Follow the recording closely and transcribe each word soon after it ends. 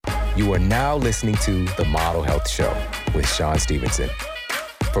You are now listening to The Model Health Show with Sean Stevenson.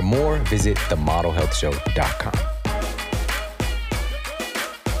 For more, visit themodelhealthshow.com.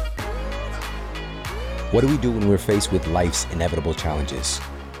 What do we do when we're faced with life's inevitable challenges?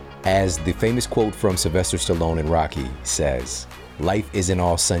 As the famous quote from Sylvester Stallone in Rocky says, life isn't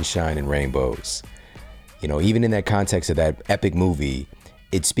all sunshine and rainbows. You know, even in that context of that epic movie,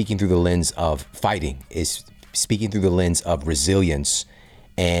 it's speaking through the lens of fighting. It's speaking through the lens of resilience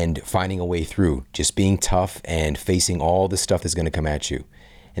and finding a way through, just being tough and facing all the stuff that's going to come at you.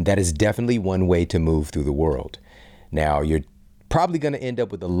 And that is definitely one way to move through the world. Now, you're probably going to end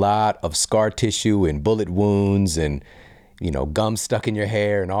up with a lot of scar tissue and bullet wounds and, gum stuck in your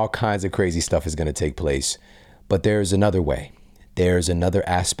hair and all kinds of crazy stuff is going to take place. But there's another way. There's another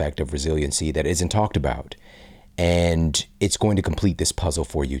aspect of resiliency that isn't talked about. And it's going to complete this puzzle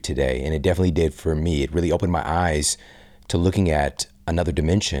for you today. And it definitely did for me. It really opened my eyes to looking at another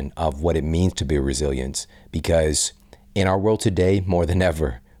dimension of what it means to be resilient. Because in our world today, more than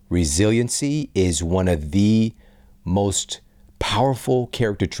ever, resiliency is one of the most powerful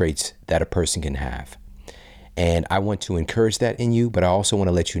character traits that a person can have. And I want to encourage that in you, but I also want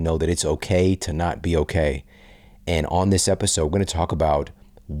to let you know that it's okay to not be okay. And on this episode, we're going to talk about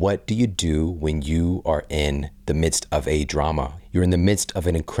what do you do when you are in the midst of a drama? You're in the midst of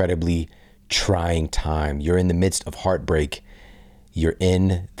an incredibly trying time. You're in the midst of heartbreak. You're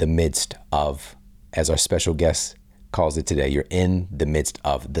in the midst of, as our special guest calls it today, you're in the midst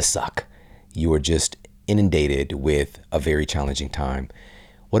of the suck. You are just inundated with a very challenging time.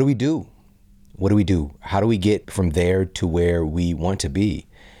 What do we do? What do we do? How do we get from there to where we want to be?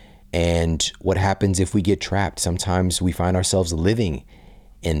 And what happens if we get trapped? Sometimes we find ourselves living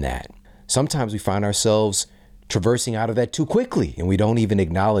in that. Sometimes we find ourselves traversing out of that too quickly, and we don't even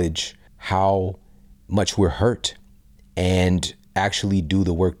acknowledge how much we're hurt and actually do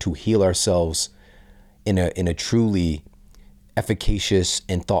the work to heal ourselves in a truly efficacious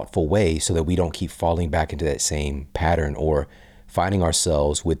and thoughtful way so that we don't keep falling back into that same pattern or finding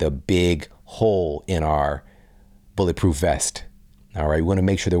ourselves with a big hole in our bulletproof vest. All right, we want to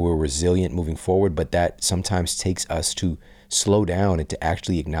make sure that we're resilient moving forward, but that sometimes takes us to slow down and to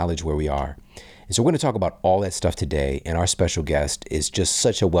actually acknowledge where we are. And so we're going to talk about all that stuff today. And our special guest is just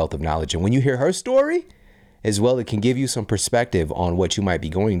such a wealth of knowledge. And when you hear her story as well, it can give you some perspective on what you might be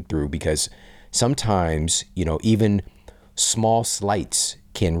going through, because sometimes, even small slights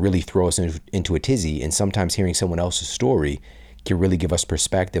can really throw us into a tizzy. And sometimes hearing someone else's story can really give us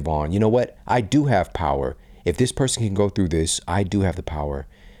perspective on, what, I do have power. If this person can go through this, I do have the power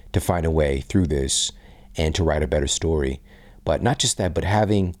to find a way through this and to write a better story. But not just that, but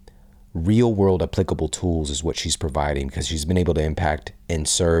having real world applicable tools is what she's providing, because she's been able to impact and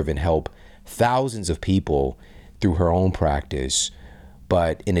serve and help thousands of people through her own practice.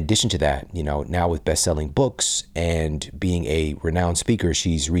 But in addition to that, now with best-selling books and being a renowned speaker,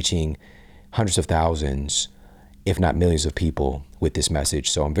 she's reaching hundreds of thousands, if not millions of people with this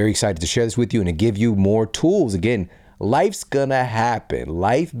message. So I'm very excited to share this with you and to give you more tools. Again, life's gonna happen.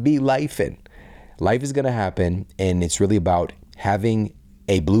 Life be lifing. Life is gonna happen, and it's really about having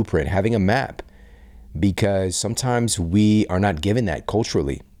a blueprint, having a map, because sometimes we are not given that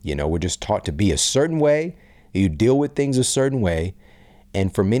culturally. We're just taught to be a certain way. You deal with things a certain way.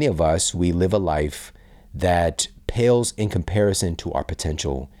 And for many of us, we live a life that pales in comparison to our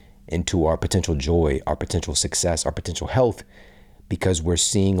potential and to our potential joy, our potential success, our potential health, because we're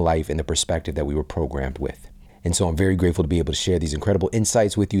seeing life in the perspective that we were programmed with. And so I'm very grateful to be able to share these incredible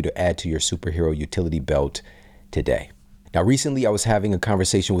insights with you to add to your superhero utility belt today. Now, recently I was having a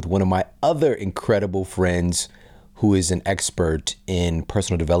conversation with one of my other incredible friends who is an expert in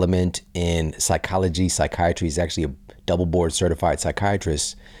personal development, in psychology, psychiatry. He's actually a double board certified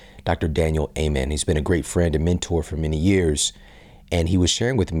psychiatrist, Dr. Daniel Amen. He's been a great friend and mentor for many years. And he was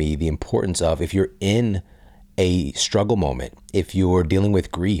sharing with me the importance of, if you're in a struggle moment, if you're dealing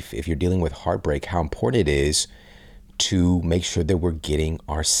with grief, if you're dealing with heartbreak, how important it is to make sure that we're getting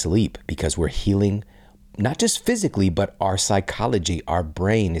our sleep, because we're healing not just physically, but our psychology, our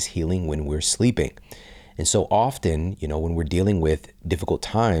brain is healing when we're sleeping. And so often, when we're dealing with difficult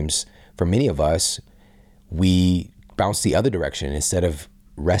times, for many of us, we bounce the other direction instead of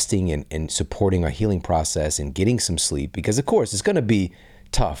resting and supporting our healing process and getting some sleep, because of course it's going to be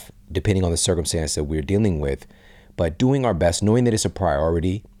tough depending on the circumstance that we're dealing with, but doing our best, knowing that it's a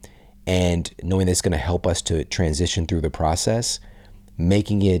priority and knowing that it's going to help us to transition through the process,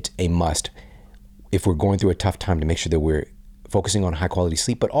 making it a must if we're going through a tough time, to make sure that we're focusing on high quality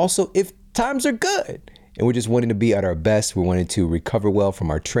sleep. But also if times are good and we're just wanting to be at our best, we're wanting to recover well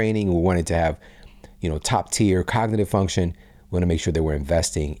from our training, we're wanting to have, top tier cognitive function, We want to make sure that we're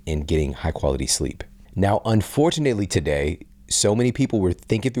investing in getting high quality sleep. Now, unfortunately today, so many people were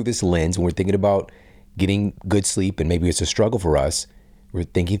thinking through this lens when we're thinking about getting good sleep, and maybe it's a struggle for us. We're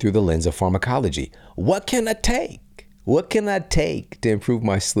thinking through the lens of pharmacology. What can I take? What can I take to improve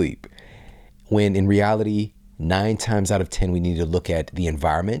my sleep? When in reality, 9 times out of 10, we need to look at the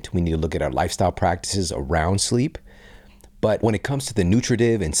environment. We need to look at our lifestyle practices around sleep. But when it comes to the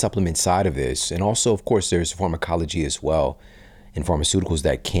nutritive and supplement side of this, and also, of course, there's pharmacology as well and pharmaceuticals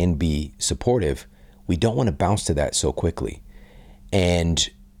that can be supportive, we don't want to bounce to that so quickly. And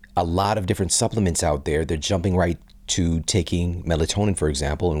a lot of different supplements out there, they're jumping right to taking melatonin, for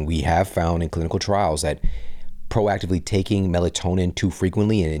example. And we have found in clinical trials that proactively taking melatonin too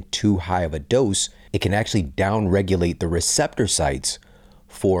frequently and in too high of a dose, it can actually downregulate the receptor sites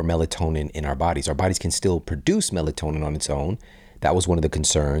for melatonin in our bodies. Our bodies can still produce melatonin on its own. That was one of the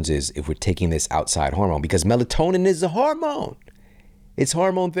concerns, is if we're taking this outside hormone, because melatonin is a hormone. It's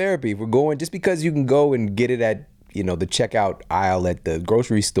hormone therapy. If we're going, just because you can go and get it at, the checkout aisle at the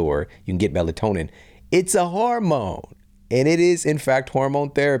grocery store, you can get melatonin. It's a hormone, and it is in fact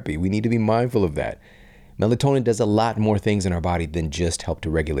hormone therapy. We need to be mindful of that. Melatonin does a lot more things in our body than just help to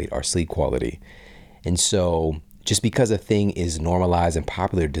regulate our sleep quality. And so just because a thing is normalized and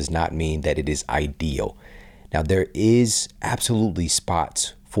popular does not mean that it is ideal. Now, there is absolutely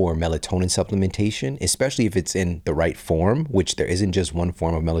spots for melatonin supplementation, especially if it's in the right form, which there isn't just one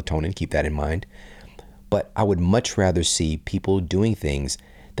form of melatonin. Keep that in mind. But I would much rather see people doing things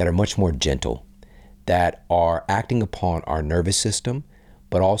that are much more gentle, that are acting upon our nervous system,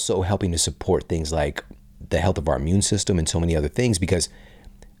 but also helping to support things like the health of our immune system and so many other things. Because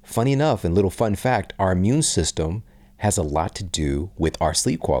funny enough, and little fun fact, our immune system has a lot to do with our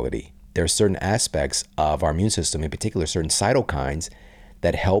sleep quality. There are certain aspects of our immune system, in particular certain cytokines,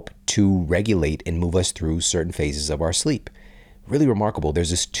 that help to regulate and move us through certain phases of our sleep. Really remarkable.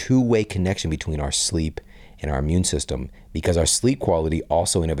 There's this two-way connection between our sleep and our immune system, because our sleep quality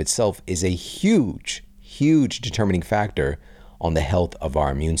also in of itself is a huge, huge determining factor on the health of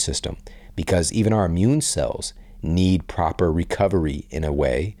our immune system, because even our immune cells need proper recovery in a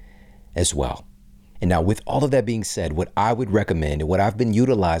way as well. And now, with all of that being said, what I would recommend and what I've been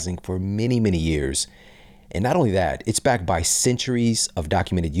utilizing for many, many years, and not only that, it's backed by centuries of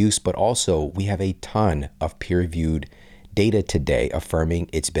documented use, but also we have a ton of peer-reviewed data today affirming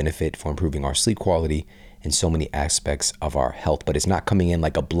its benefit for improving our sleep quality in so many aspects of our health. But it's not coming in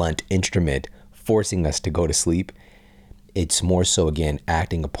like a blunt instrument forcing us to go to sleep. It's more so, again,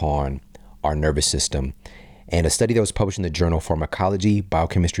 acting upon our nervous system. And a study that was published in the journal Pharmacology,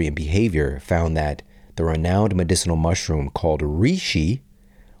 Biochemistry, and Behavior found that the renowned medicinal mushroom called reishi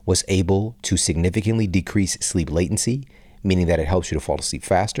was able to significantly decrease sleep latency, meaning that it helps you to fall asleep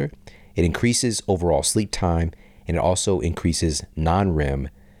faster. It increases overall sleep time, and it also increases non-REM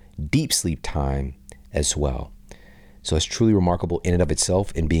deep sleep time as well. So it's truly remarkable in and of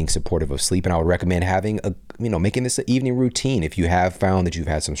itself in being supportive of sleep. And I would recommend having making this an evening routine if you have found that you've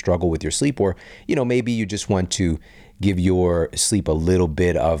had some struggle with your sleep, or, maybe you just want to give your sleep a little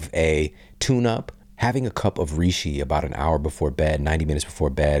bit of a tune up. Having a cup of reishi about an hour before bed, 90 minutes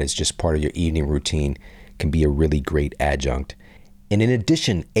before bed, is just part of your evening routine, can be a really great adjunct. And in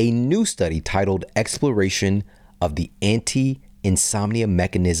addition, a new study titled Exploration of the Anti-Insomnia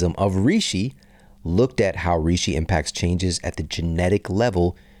Mechanism of Reishi looked at how reishi impacts changes at the genetic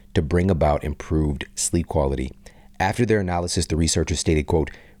level to bring about improved sleep quality. After their analysis, the researchers stated,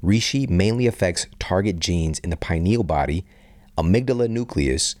 quote, reishi mainly affects target genes in the pineal body, amygdala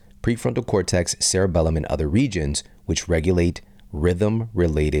nucleus, prefrontal cortex, cerebellum, and other regions, which regulate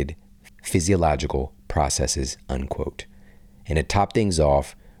rhythm-related physiological processes, unquote. And to top things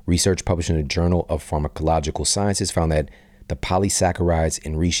off, research published in the Journal of Pharmacological Sciences found that the polysaccharides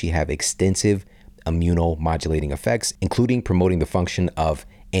in reishi have extensive immunomodulating effects, including promoting the function of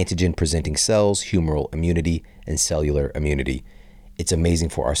antigen-presenting cells, humoral immunity, and cellular immunity. It's amazing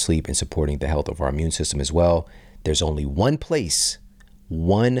for our sleep and supporting the health of our immune system as well. There's only one place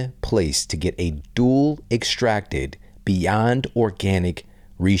to get a dual extracted beyond organic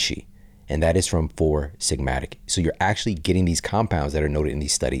reishi, and that is from 4-Sigmatic. So you're actually getting these compounds that are noted in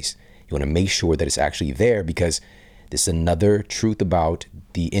these studies. You want to make sure that it's actually there, because this is another truth about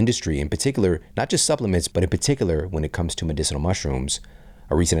the industry, in particular, not just supplements, but in particular when it comes to medicinal mushrooms.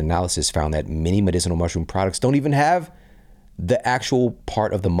 A recent analysis found that many medicinal mushroom products don't even have the actual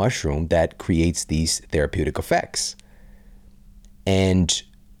part of the mushroom that creates these therapeutic effects. And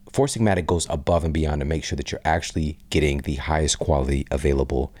 4-Sigmatic goes above and beyond to make sure that you're actually getting the highest quality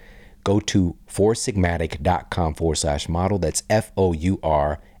available. Go to 4sigmatic.com/model. That's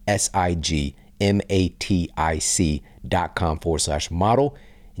FOURSIGMATIC matic.com/model.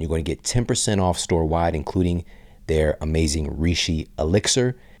 And you're going to get 10% off store-wide, including their amazing Reishi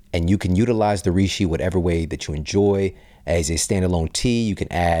elixir. And you can utilize the Reishi whatever way that you enjoy. As a standalone tea, you can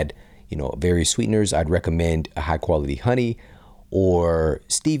add, various sweeteners. I'd recommend a high-quality honey or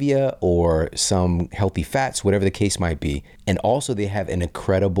stevia or some healthy fats, whatever the case might be. And also they have an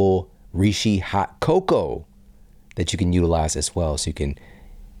incredible Reishi hot cocoa that you can utilize as well. So you can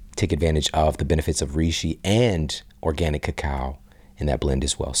take advantage of the benefits of Reishi and organic cacao in that blend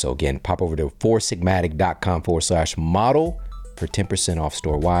as well. So again, pop over to foursigmatic.com/model for 10% off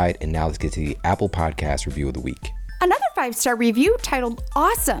store-wide. And now let's get to the Apple Podcast Review of the Week. Another 5-star review titled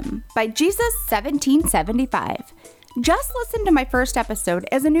Awesome by Jesus1775. Just listened to my first episode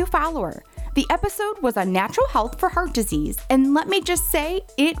as a new follower. The episode was on natural health for heart disease, and let me just say,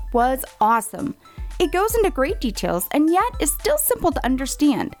 it was awesome. It goes into great details and yet is still simple to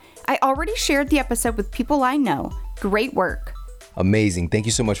understand. I already shared the episode with people I know. Great work. Amazing. Thank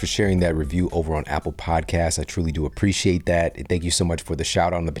you so much for sharing that review over on Apple Podcasts. I truly do appreciate that. And thank you so much for the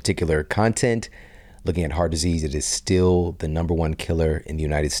shout out on the particular content. Looking at heart disease, it is still the #1 killer in the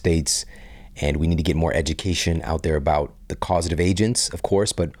United States. And we need to get more education out there about the causative agents, of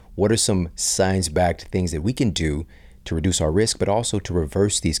course, but what are some science-backed things that we can do to reduce our risk, but also to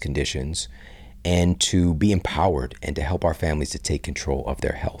reverse these conditions and to be empowered and to help our families to take control of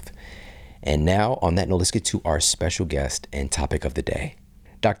their health. And now, on that note, let's get to our special guest and topic of the day.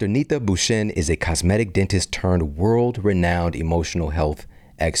 Dr. Neeta Bhushan is a cosmetic dentist turned world-renowned emotional health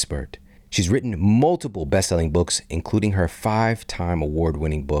expert. She's written multiple best-selling books, including her 5-time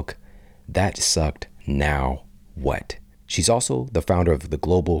award-winning book, That Sucked, Now What? She's also the founder of the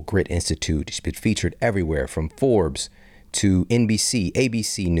Global Grit Institute. She's been featured everywhere from Forbes to NBC,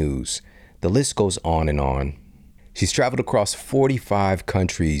 ABC News. The list goes on and on. She's traveled across 45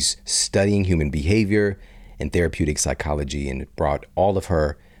 countries studying human behavior and therapeutic psychology and brought all of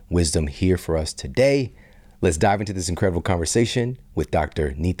her wisdom here for us today. Let's dive into this incredible conversation with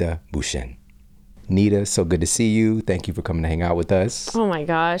Dr. Neeta Bhushan. Neeta, so good to see you. Thank you for coming to hang out with us. Oh my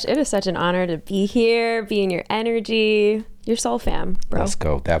gosh, it is such an honor to be here, be in your energy, your soul fam, bro. Let's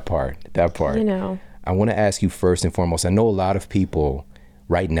go. That part. I want to ask you first and foremost, I know a lot of people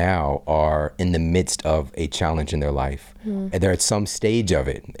right now are in the midst of a challenge in their life. And they're at some stage of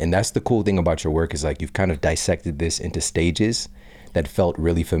it. And that's the cool thing about your work is like you've kind of dissected this into stages that felt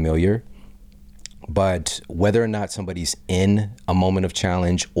really familiar. But whether or not somebody's in a moment of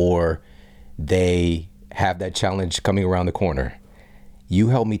challenge or they have that challenge coming around the corner, you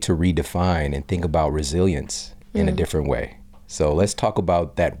help me to redefine and think about resilience in a different way. So let's talk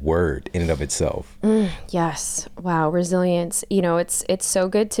about that word in and of itself. Yes. Wow. Resilience. It's so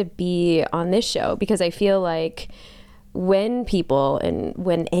good to be on this show because I feel like when people and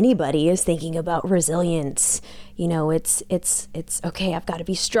when anybody is thinking about resilience, it's okay. I've got to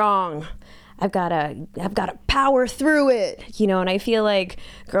be strong. I've got to power through it, and I feel like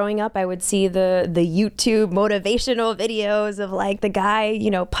growing up, I would see the YouTube motivational videos of like the guy,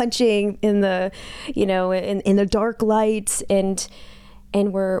 punching in the, in the dark lights and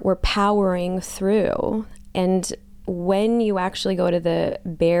we're powering through. And when you actually go to the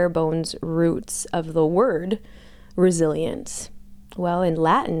bare bones roots of the word resilience, well, in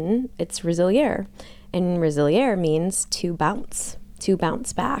Latin, it's resiliere, and resiliere means to bounce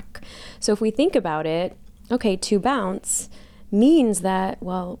back. So if we think about it, okay, to bounce means that,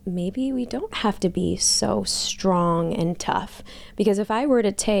 well, maybe we don't have to be so strong and tough. Because if I were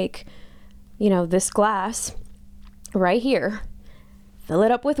to take, this glass right here, fill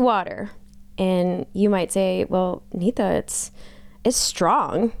it up with water, and you might say, well, Neeta, it's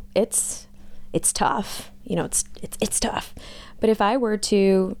strong. It's tough. It's tough. But if I were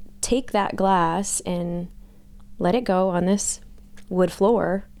to take that glass and let it go on this wood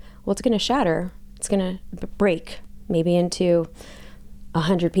floor, well, it's going to shatter. It's going to break maybe into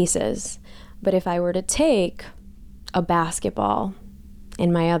 100 pieces. But if I were to take a basketball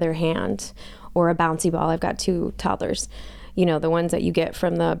in my other hand or a bouncy ball, I've got 2 toddlers, the ones that you get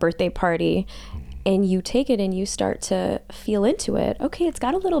from the birthday party, and you take it and you start to feel into it. Okay, it's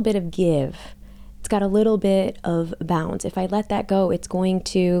got a little bit of give. It's got a little bit of bounce. If I let that go, it's going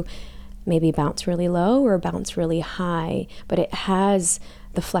to maybe bounce really low or bounce really high, but it has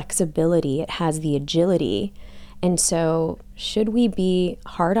the flexibility, it has the agility. And so should we be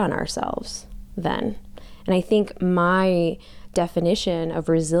hard on ourselves then? And I think my definition of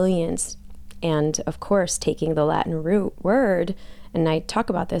resilience, and of course taking the Latin root word, and I talk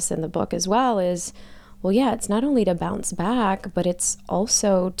about this in the book as well, is, well, yeah, it's not only to bounce back, but it's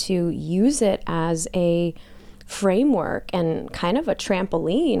also to use it as a framework and kind of a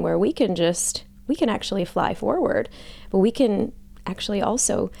trampoline where we can just we can actually fly forward, but we can actually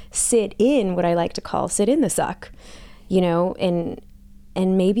also sit in what I like to call sit in the suck, and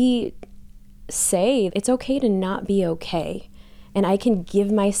maybe say it's okay to not be okay. And I can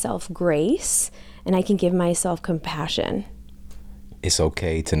give myself grace and I can give myself compassion. It's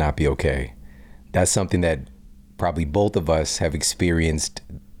okay to not be okay. That's something that probably both of us have experienced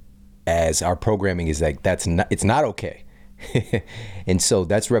as our programming is like, it's not okay. And so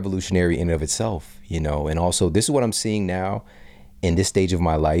that's revolutionary in and of itself, and also this is what I'm seeing now in this stage of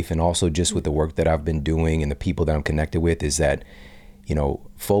my life, and also just with the work that I've been doing and the people that I'm connected with, is that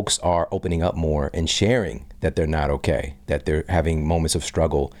folks are opening up more and sharing that they're not okay, that they're having moments of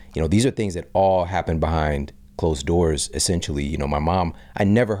struggle. These are things that all happen behind closed doors, essentially. My mom, I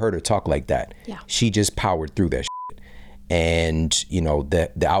never heard her talk like that. Yeah. She just powered through that shit. And,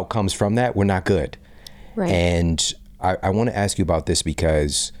 the outcomes from that were not good. Right. And I want to ask you about this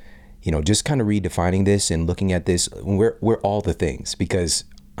because, just kind of redefining this and looking at this, we're all the things. Because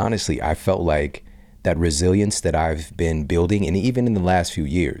honestly, I felt like that resilience that I've been building, and even in the last few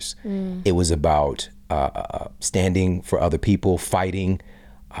years, it was about standing for other people, fighting,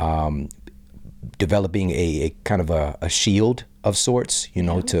 developing a kind of a shield of sorts,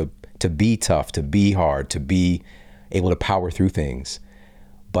 to be tough, to be hard, to be able to power through things.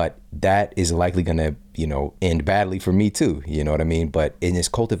 But that is likely going to, end badly for me too. You know what I mean? But it is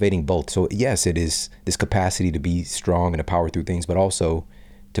cultivating both. So yes, it is this capacity to be strong and to power through things, but also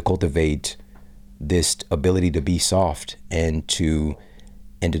to cultivate this ability to be soft and to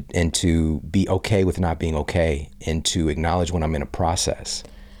be okay with not being okay, and to acknowledge when I'm in a process.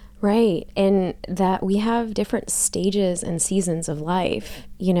 Right. And that we have different stages and seasons of life,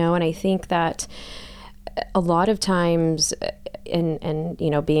 and I think that a lot of times, and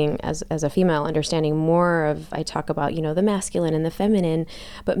being as a female, understanding more of, I talk about, the masculine and the feminine,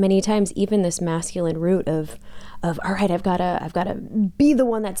 but many times even this masculine root of all right, I've got to be the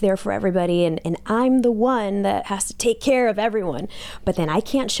one that's there for everybody, and I'm the one that has to take care of everyone. But then I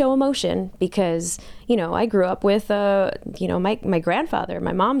can't show emotion because, I grew up with my grandfather,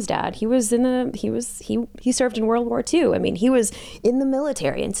 my mom's dad. He served in World War II. I mean, he was in the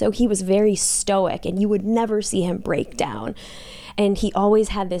military, and so he was very stoic, and you would never see him break down. And he always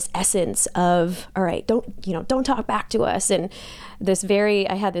had this essence of, all right, don't talk back to us. And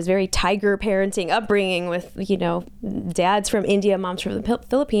I had this very tiger parenting upbringing with, dads from India, moms from the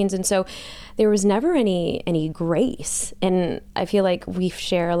Philippines. And so there was never any grace. And I feel like we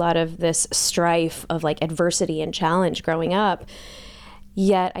share a lot of this strife of like adversity and challenge growing up.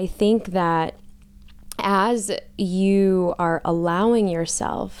 Yet I think that as you are allowing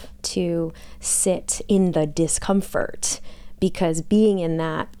yourself to sit in the discomfort, because being in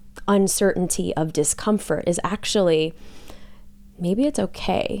that uncertainty of discomfort is actually, maybe it's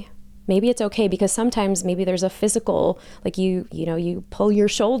okay. Maybe it's okay because sometimes maybe there's a physical, like you pull your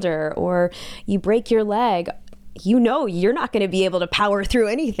shoulder or you break your leg. You're not going to be able to power through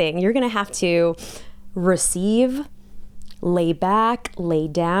anything. You're going to have to receive, lay back, lay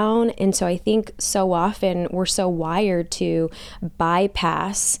down. And so I think so often we're so wired to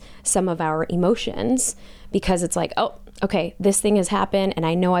bypass some of our emotions because it's like, oh, okay, this thing has happened and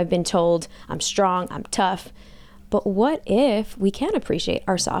I know I've been told I'm strong, I'm tough. But what if we can appreciate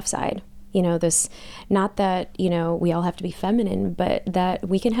our soft side? Not that, we all have to be feminine, but that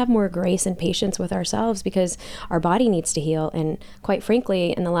we can have more grace and patience with ourselves because our body needs to heal. And quite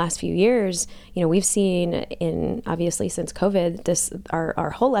frankly, in the last few years, we've seen obviously since COVID, our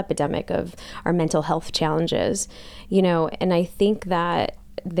whole epidemic of our mental health challenges, and I think that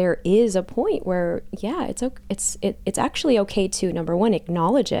there is a point where, it's actually okay to, number one,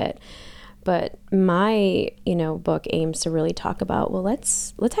 acknowledge it. But my, book aims to really talk about, well,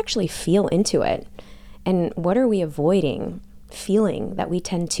 let's actually feel into it. And what are we avoiding feeling that we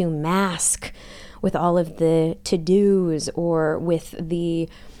tend to mask with all of the to-dos or with the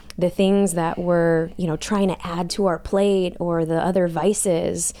things that we're, trying to add to our plate or the other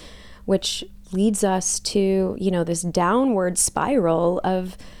vices, which leads us to, this downward spiral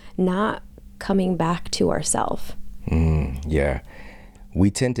of not coming back to ourselves. Yeah. We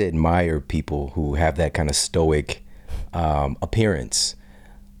tend to admire people who have that kind of stoic appearance.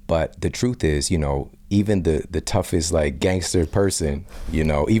 But the truth is, even the toughest like gangster person,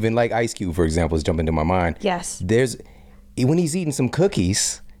 even like Ice Cube, for example, is jumping to my mind. Yes. When he's eating some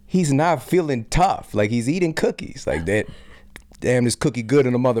cookies, he's not feeling tough. Like he's eating cookies like that. Damn, this cookie good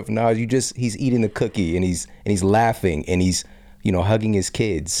in the mother. No, he's eating the cookie and he's laughing and he's, hugging his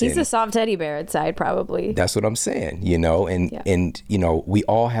kids. He's a soft teddy bear inside, probably. That's what I'm saying, and we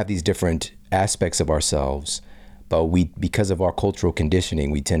all have these different aspects of ourselves, But because of our cultural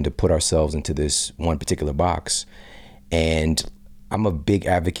conditioning, we tend to put ourselves into this one particular box. And I'm a big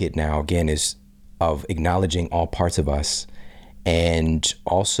advocate now, again, of acknowledging all parts of us. And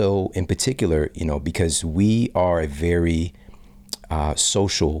also in particular, because we are a very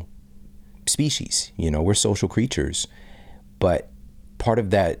social species, we're social creatures. But part of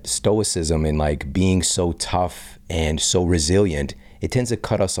that stoicism and like being so tough and so resilient, it tends to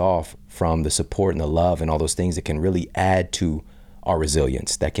cut us off from the support and the love and all those things that can really add to our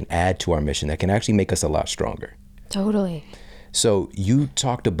resilience, that can add to our mission, that can actually make us a lot stronger. Totally. So you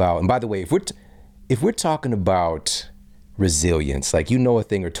talked about, and by the way, if we're talking about resilience, like a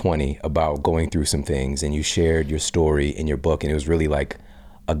thing or 20 about going through some things, and you shared your story in your book, and it was really like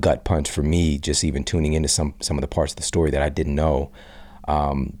a gut punch for me, just even tuning into some of the parts of the story that I didn't know.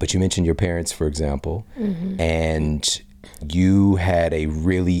 But you mentioned your parents, for example, and you had a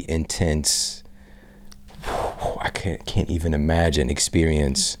really intense, I can't even imagine,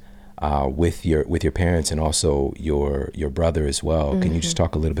 experience with your parents and also your brother as well. Can you just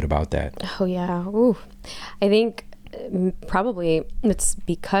talk a little bit about that? Oh yeah. Ooh. I think probably it's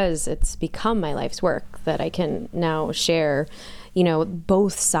because it's become my life's work that I can now share,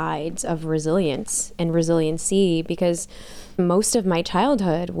 both sides of resilience and resiliency, because most of my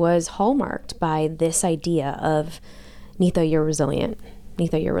childhood was hallmarked by this idea of, Neeta, you're resilient.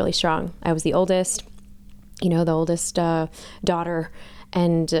 Neeta, you're really strong. I was the oldest, the oldest daughter,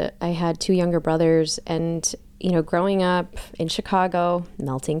 and I had two younger brothers. And, growing up in Chicago,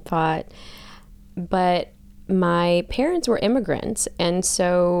 melting pot, but my parents were immigrants. And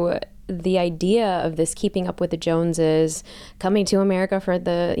so the idea of this keeping up with the Joneses, coming to America for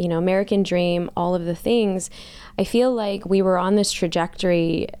the, American dream, all of the things, I feel like we were on this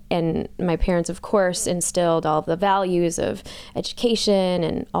trajectory, and my parents, of course, instilled all of the values of education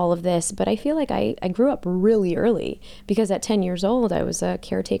and all of this. But I feel like I grew up really early, because at 10 years old, I was a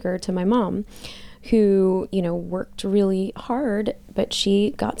caretaker to my mom, who, worked really hard, but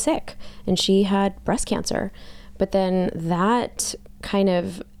she got sick and she had breast cancer. But then that kind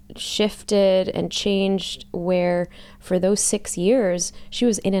of shifted and changed, where for those 6 years, she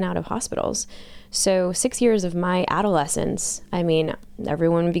was in and out of hospitals. So 6 years of my adolescence,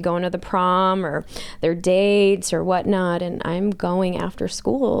 everyone would be going to the prom or their dates or whatnot, and I'm going after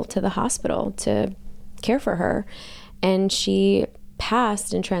school to the hospital to care for her. And she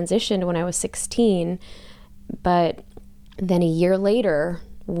passed and transitioned when I was 16. But then a year later,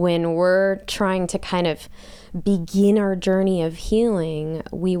 when we're trying to kind of begin our journey of healing,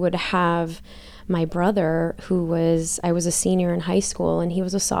 we would have my brother, I was a senior in high school and he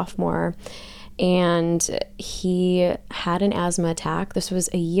was a sophomore, and he had an asthma attack. This was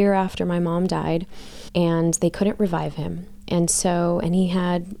a year after my mom died, and they couldn't revive him. And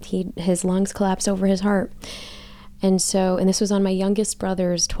his lungs collapsed over his heart. And this was on my youngest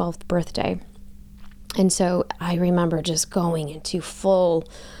brother's 12th birthday. And so I remember just going into full,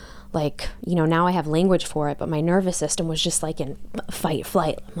 now I have language for it, but my nervous system was just like in fight,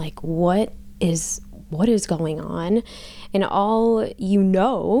 flight. I'm like, what is going on? And all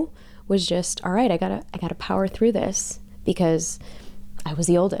was just, all right, I gotta power through this, because I was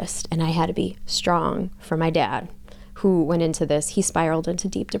the oldest and I had to be strong for my dad, who went into this. He spiraled into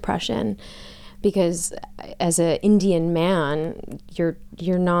deep depression, because as an Indian man, you're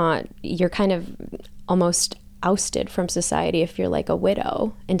kind of almost ousted from society if you're like a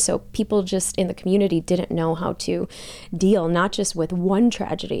widow. And so people just in the community didn't know how to deal, not just with one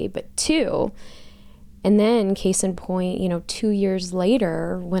tragedy, but two. And then case in point, 2 years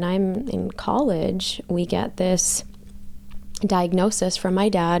later, when I'm in college, we get this diagnosis from my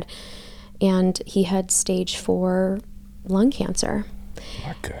dad, and he had stage 4 lung cancer.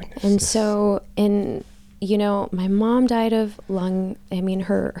 My goodness. And so, my mom died of her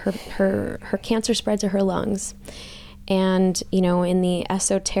cancer spread to her lungs. And, in the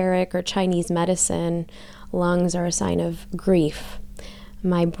esoteric or Chinese medicine, lungs are a sign of grief.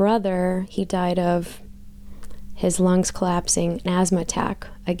 My brother, he died of his lungs collapsing, an asthma attack.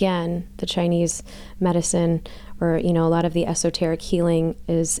 Again, the Chinese medicine, or, a lot of the esoteric healing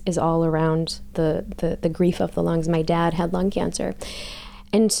is all around the grief of the lungs. My dad had lung cancer.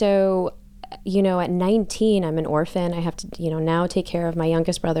 And so, at 19, I'm an orphan. I have to, now take care of my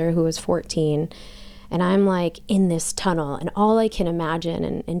youngest brother, who was 14. And I'm like in this tunnel, and all I can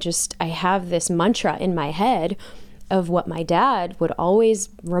imagine, and just, I have this mantra in my head of what my dad would always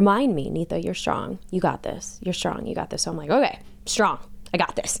remind me, Neeta, you're strong. You got this. You're strong. You got this. So I'm like, okay, strong. I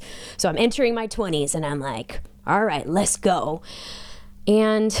got this. So I'm entering my 20s, and I'm like, all right, let's go.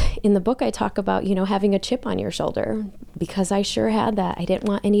 And in the book, I talk about, having a chip on your shoulder, because I sure had that. I didn't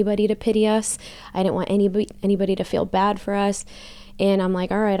want anybody to pity us. I didn't want anybody to feel bad for us. And I'm like,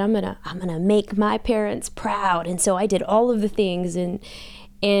 all right, I'm gonna make my parents proud. And so I did all of the things,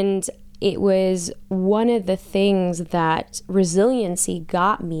 and it was one of the things that resiliency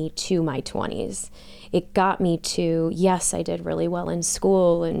got me to my 20s. It got me to, yes, I did really well in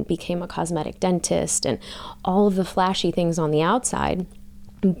school and became a cosmetic dentist and all of the flashy things on the outside.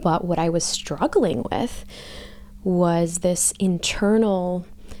 But what I was struggling with was this internal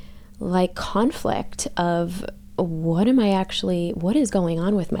conflict of what is going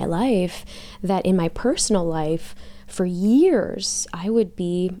on with my life, that in my personal life for years I would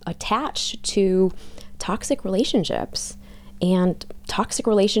be attached to toxic relationships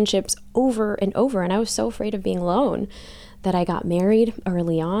over and over. And I was so afraid of being alone that I got married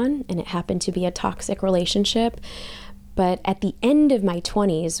early on, and it happened to be a toxic relationship. But at the end of my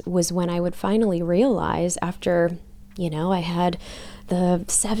 20s was when I would finally realize, after, I had the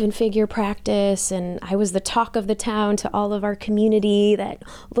 7-figure practice and I was the talk of the town to all of our community, that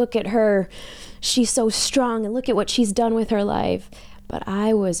look at her, she's so strong and look at what she's done with her life. But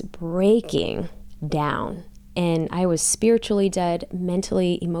I was breaking down, and I was spiritually dead,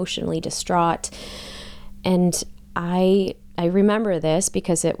 mentally, emotionally distraught. And I remember this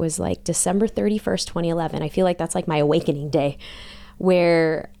because it was December 31st, 2011. I feel like that's my awakening day,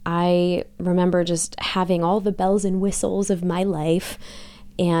 where I remember just having all the bells and whistles of my life.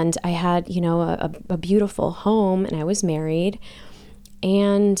 And I had, a beautiful home, and I was married.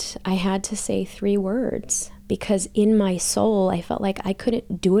 And I had to say 3 words, because in my soul, I felt like I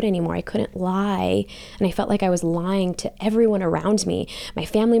couldn't do it anymore. I couldn't lie. And I felt like I was lying to everyone around me, my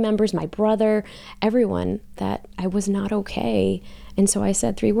family members, my brother, everyone, that I was not okay. And so I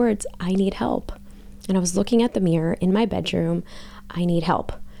said 3 words: I need help. And I was looking at the mirror in my bedroom. I need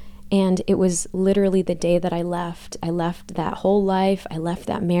help. And it was literally the day that I left that whole life. I left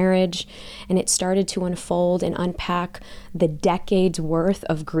that marriage, and it started to unfold and unpack the decades worth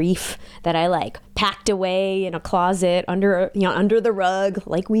of grief that I packed away in a closet under the rug,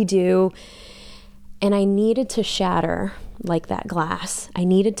 like we do. And I needed to shatter like that glass. I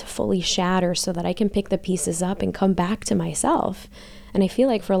needed to fully shatter so that I can pick the pieces up and come back to myself. And I feel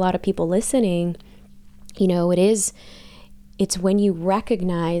like for a lot of people listening, it's when you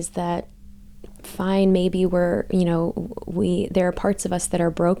recognize that, fine, maybe there are parts of us that are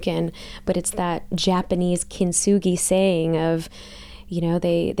broken, but it's that Japanese kintsugi saying of,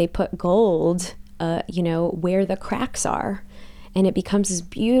 they put gold, where the cracks are, and it becomes this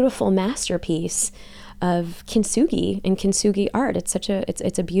beautiful masterpiece of kintsugi and kintsugi art.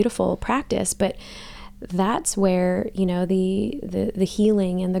 It's a beautiful practice, but that's where, the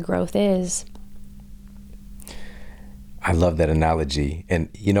healing and the growth is. I love that analogy. And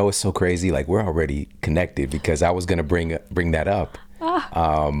it's so crazy. We're already connected, because I was going to bring that up.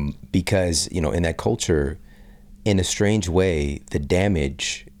 Because, in that culture, in a strange way, the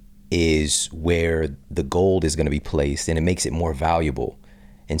damage is where the gold is going to be placed, and it makes it more valuable.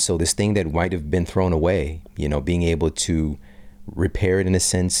 And so this thing that might have been thrown away, being able to repair it in a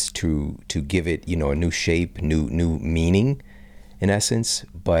sense, to give it, a new shape, new meaning, in essence,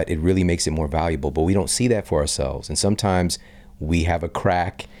 but it really makes it more valuable. But we don't see that for ourselves. And sometimes we have a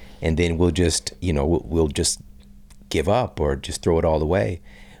crack, and then we'll just, we'll just give up or just throw it all away.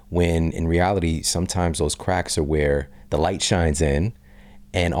 When in reality, sometimes those cracks are where the light shines in,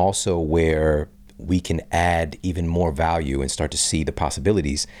 and also where we can add even more value and start to see the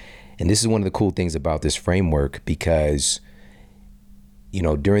possibilities. And this is one of the cool things about this framework, because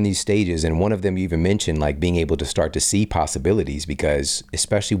during these stages, and one of them you even mentioned, being able to start to see possibilities, because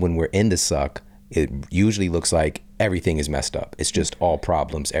especially when we're in the suck, it usually looks like everything is messed up. It's just all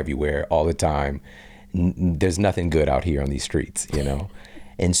problems everywhere, all the time. There's nothing good out here on these streets,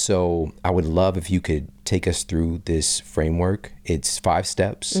 And so I would love if you could take us through this framework. It's 5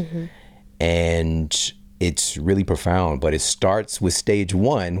 steps, and it's really profound, but it starts with stage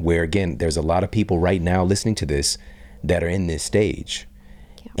 1, where, again, there's a lot of people right now listening to this that are in this stage.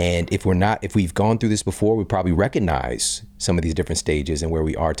 And if we've gone through this before, we probably recognize some of these different stages and where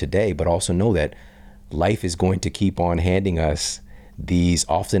we are today, but also know that life is going to keep on handing us these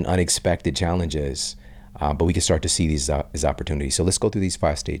often unexpected challenges, but we can start to see these as opportunities. So let's go through these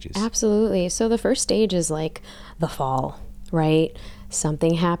 5 stages. Absolutely. So the first stage is the fall, right?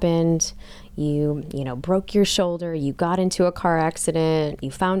 Something happened. You broke your shoulder, you got into a car accident, you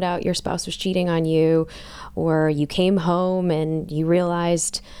found out your spouse was cheating on you, or you came home and you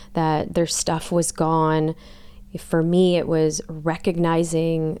realized that their stuff was gone. For me, it was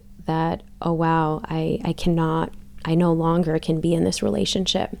recognizing that, oh wow, I cannot I no longer can be in this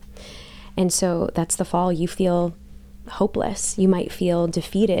relationship. And so that's the fall. You feel hopeless. You might feel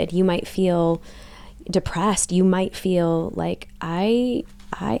defeated. You might feel depressed. You might feel like I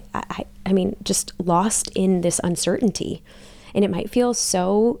mean, just lost in this uncertainty. And it might feel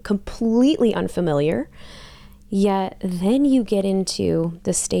so completely unfamiliar. Yet then you get into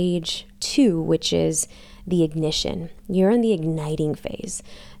the stage 2, which is the ignition. You're in the igniting phase.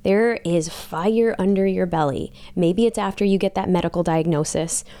 There is fire under your belly. Maybe it's after you get that medical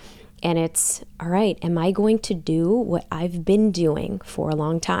diagnosis and it's, all right, am I going to do what I've been doing for a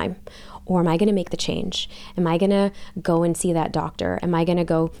long time? Or am I going to make the change? Am I going to go and see that doctor? Am I going to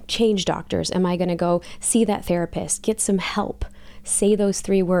go change doctors? Am I going to go see that therapist? Get some help. Say those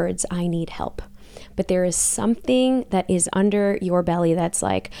 3 words, I need help. But there is something that is under your belly that's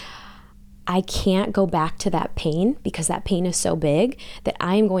like, I can't go back to that pain because that pain is so big that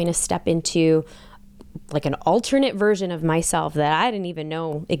I am going to step into like an alternate version of myself that I didn't even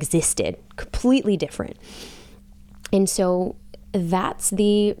know existed, completely different. And so that's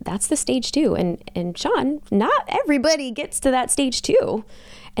the stage 2. And Sean, not everybody gets to that stage 2.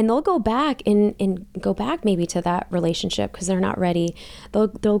 And they'll go back and go back maybe to that relationship because they're not ready.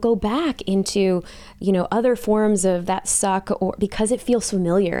 They'll go back into, other forms of that suck, or because it feels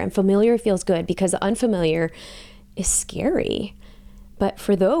familiar, and familiar feels good because the unfamiliar is scary. But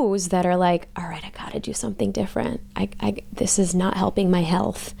for those that are like, all right, I got to do something different. This is not helping my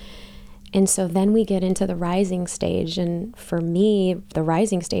health. And so then we get into the rising stage. And for me, the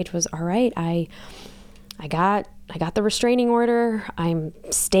rising stage was, all right, I got the restraining order. I'm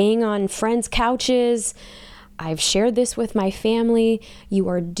staying on friends' couches. I've shared this with my family. You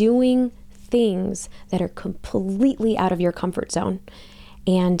are doing things that are completely out of your comfort zone.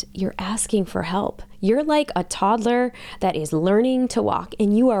 And you're asking for help. You're like a toddler that is learning to walk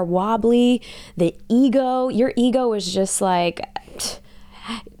and you are wobbly. Your ego is just like,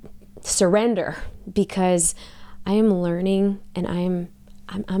 surrender, because I am learning and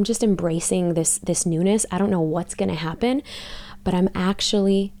I'm just embracing this newness. I don't know what's going to happen, but I'm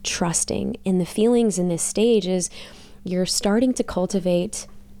actually trusting. And the feelings in this stage is you're starting to cultivate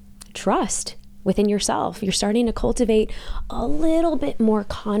trust within yourself. You're starting to cultivate a little bit more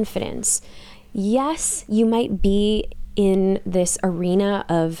confidence. Yes, you might be in this arena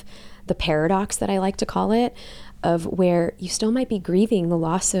of the paradox that I like to call it, of where you still might be grieving the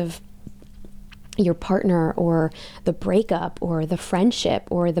loss of your partner or the breakup or the friendship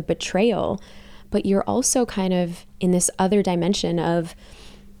or the betrayal, but you're also kind of in this other dimension of,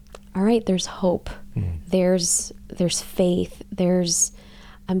 all right, there's hope. There's faith.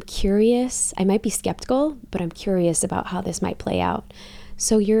 I'm curious. I might be skeptical, but I'm curious about how this might play out.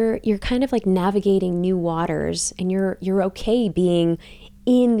 So you're kind of like navigating new waters, and you're okay being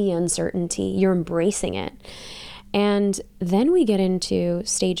in the uncertainty. You're embracing it. And then we get into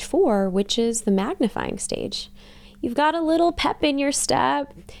stage 4, which is the magnifying stage. You've got a little pep in your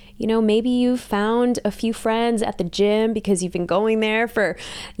step. Maybe you found a few friends at the gym because you've been going there for,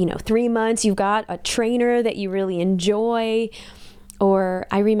 3 months. You've got a trainer that you really enjoy. Or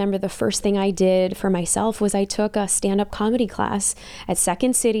I remember the first thing I did for myself was I took a stand-up comedy class at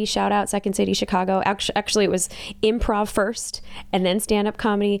Second City. Shout out Second City, Chicago. Actually, it was improv first and then stand-up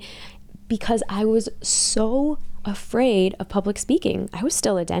comedy, because I was so afraid of public speaking. I was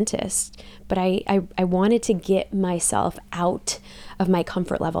still a dentist, but I wanted to get myself out of my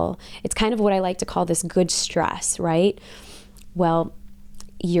comfort level. It's kind of what I like to call this good stress, right? Well,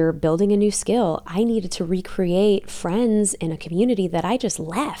 you're building a new skill. I needed to recreate friends in a community that I just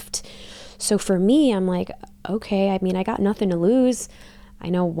left. So for me, I'm like, okay, I got nothing to lose. I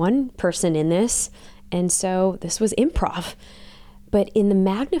know one person in this. And so this was improv. But in the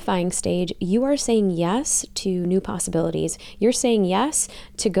magnifying stage, you are saying yes to new possibilities. You're saying yes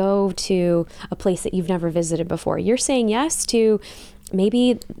to go to a place that you've never visited before. You're saying yes to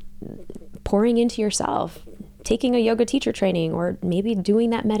maybe pouring into yourself, taking a yoga teacher training, or maybe doing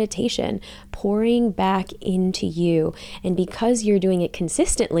that meditation, pouring back into you. And because you're doing it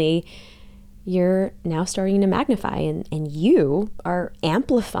consistently, you're now starting to magnify, and you are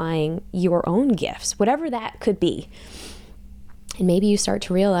amplifying your own gifts, whatever that could be. And maybe you start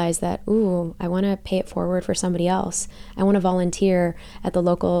to realize that, ooh, I want to pay it forward for somebody else. I want to volunteer at the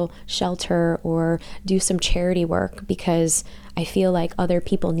local shelter or do some charity work because I feel like other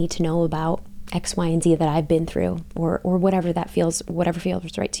people need to know about X, Y, and Z that I've been through, or whatever feels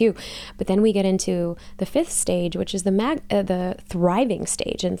right to you. But then we get into the 5th stage, which is the thriving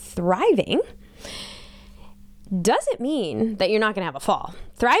stage. And thriving doesn't mean that you're not going to have a fall.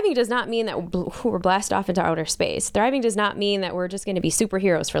 Thriving does not mean that we're blasted off into outer space. Thriving does not mean that we're just going to be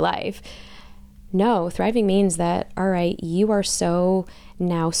superheroes for life. No, thriving means that, all right, you are so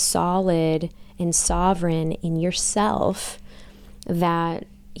now solid and sovereign in yourself that,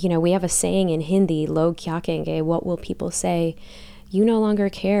 we have a saying in Hindi, log kya kenge, what will people say? You no longer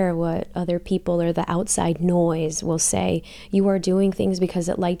care what other people or the outside noise will say. You are doing things because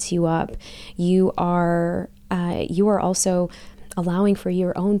it lights you up. You are also allowing for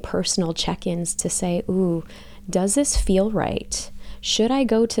your own personal check-ins to say, ooh, does this feel right? Should I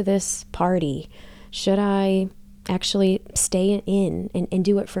go to this party? Should I actually stay in and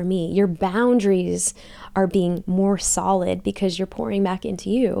do it for me? Your boundaries are being more solid because you're pouring back into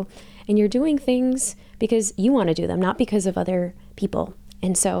you, and you're doing things because you want to do them, not because of other people.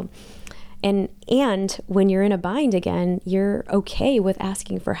 And so, and when you're in a bind again, you're okay with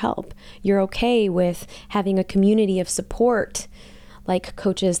asking for help. You're okay with having a community of support, like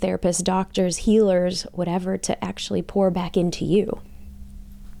coaches, therapists, doctors, healers, whatever, to actually pour back into you.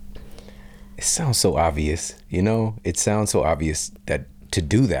 It sounds so obvious, it sounds so obvious that to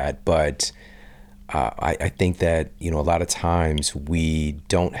do that, but I think that, a lot of times we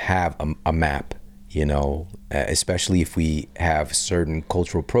don't have a map, especially if we have certain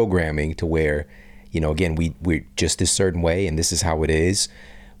cultural programming to where, again, we're just this certain way and this is how it is.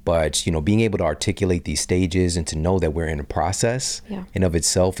 But, being able to articulate these stages and to know that we're in a process in of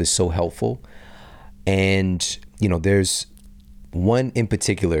itself is so helpful. And, there's one in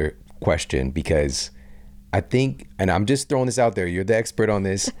particular question, because I think, and I'm just throwing this out there, you're the expert on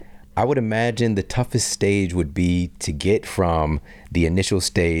this. I would imagine the toughest stage would be to get from the initial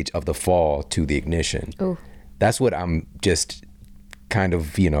stage of the fall to the ignition. Ooh. That's what I'm just kind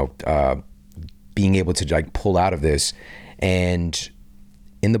of, being able to pull out of this. And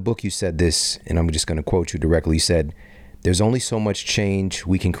in the book, you said this, and I'm just going to quote you directly. You said, "There's only so much change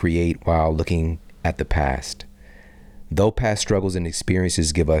we can create while looking at the past. Though past struggles and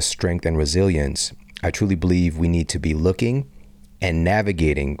experiences give us strength and resilience, I truly believe we need to be looking and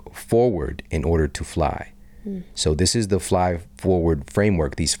navigating forward in order to fly." So this is the fly forward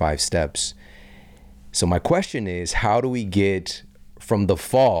framework, these 5 steps. So my question is, how do we get from the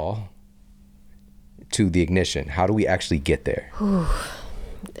fall to the ignition? How do we actually get there?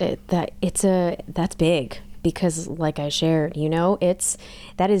 That's big, because like I shared,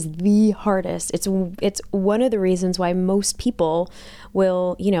 that is the hardest. It's one of the reasons why most people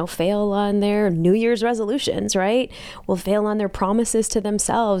will, fail on their New Year's resolutions, right? Will fail on their promises to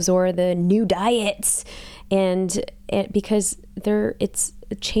themselves or the new diets. And because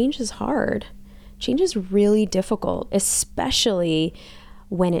change is hard. Change is really difficult, especially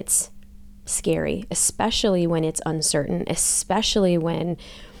when it's scary, especially when it's uncertain, especially when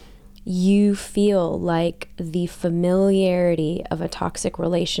you feel like the familiarity of a toxic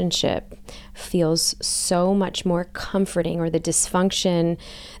relationship feels so much more comforting, or the dysfunction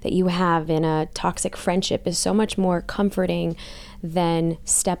that you have in a toxic friendship is so much more comforting than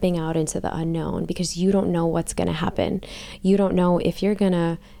stepping out into the unknown, because you don't know what's going to happen. You don't know if you're going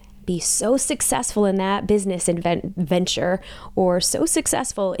to be so successful in that business venture, or so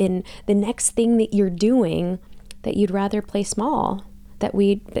successful in the next thing that you're doing, that you'd rather play small.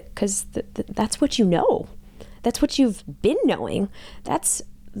 Because that's what you know. That's what you've been knowing. That's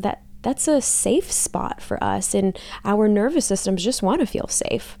a safe spot for us, and our nervous systems just want to feel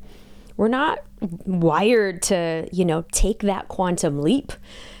safe. We're not wired to, take that quantum leap,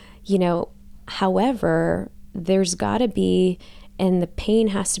 However, there's got to be, and the pain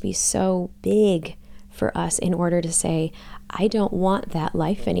has to be so big for us in order to say, I don't want that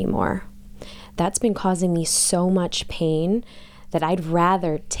life anymore. That's been causing me so much pain that I'd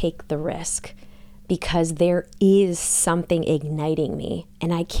rather take the risk, because there is something igniting me,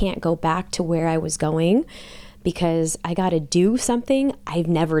 and I can't go back to where I was going because I got to do something I've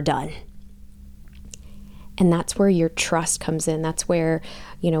never done. And that's where your trust comes in. That's where,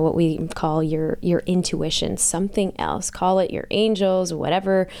 what we call your intuition, something else, call it your angels,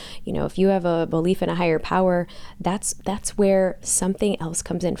 whatever, if you have a belief in a higher power, that's where something else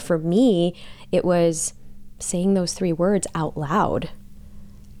comes in. For me, it was saying those 3 words out loud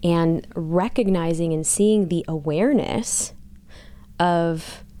and recognizing and seeing the awareness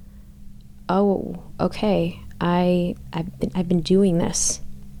of, oh, okay, I've been doing this.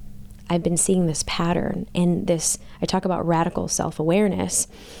 I've been seeing this pattern, and this, I talk about radical self-awareness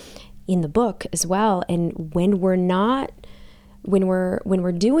in the book as well. And when we're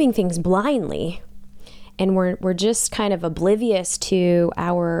doing things blindly, and we're just kind of oblivious to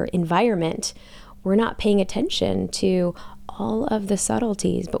our environment, we're not paying attention to all of the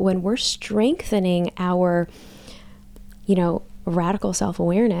subtleties. But when we're strengthening our, radical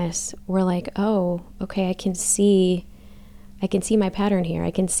self-awareness, we're like, oh, okay, I can see my pattern here.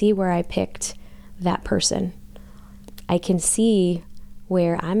 I can see where I picked that person. I can see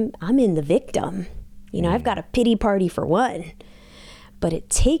where I'm in the victim. You know, I've got a pity party for one. But it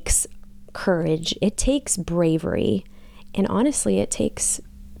takes courage, it takes bravery, and honestly, it takes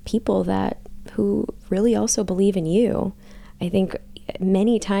people who really also believe in you. I think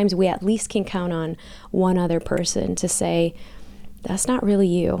many times we at least can count on one other person to say, that's not really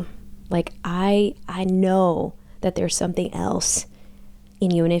you. Like, I know that there's something else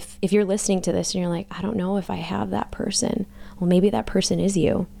in you. And if you're listening to this and you're like, I don't know if I have that person, well, maybe that person is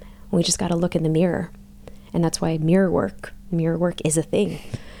you. We just got to look in the mirror. And that's why mirror work is a thing.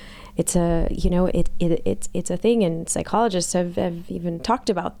 It's a, it's a thing, and psychologists have even talked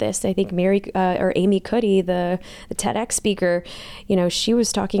about this. I think Amy Cuddy, the TEDx speaker, she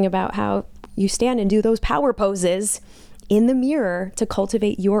was talking about how you stand and do those power poses in the mirror to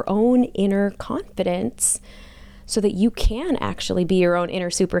cultivate your own inner confidence so that you can actually be your own inner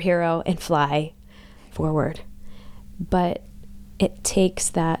superhero and fly forward. But it takes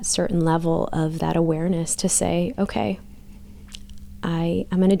that certain level of that awareness to say, okay, I'm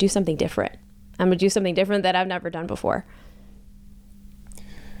going to do something different. I'm going to do something different that I've never done before.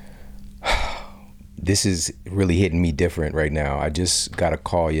 This is really hitting me different right now. I just got a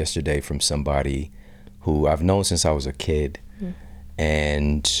call yesterday from somebody who I've known since I was a kid.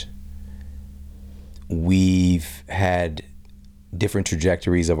 And we've had different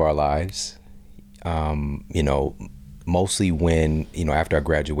trajectories of our lives. Mostly when, after I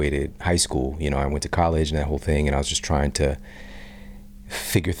graduated high school, I went to college and that whole thing, and I was just trying to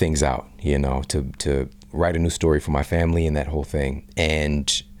figure things out, to write a new story for my family and that whole thing.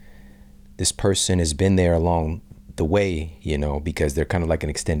 And this person has been there along the way, because they're kind of like an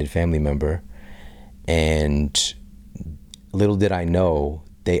extended family member. And little did I know,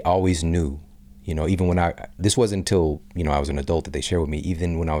 they always knew, even when this wasn't until, I was an adult that they shared with me,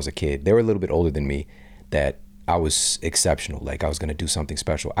 even when I was a kid, they were a little bit older than me, that I was exceptional. Like I was going to do something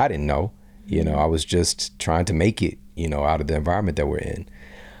special. I didn't know, I was just trying to make it, out of the environment that we're in.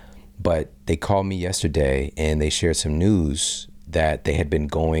 But they called me yesterday and they shared some news that they had been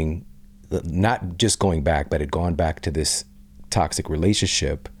not just going back, but had gone back to this toxic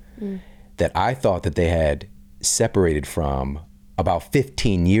relationship that I thought that they had separated from about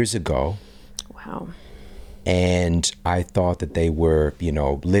 15 years ago. Wow. And I thought that they were,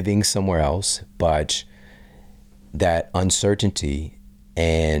 living somewhere else, but that uncertainty.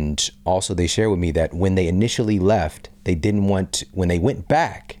 And also they shared with me that when they initially left, they didn't want when they went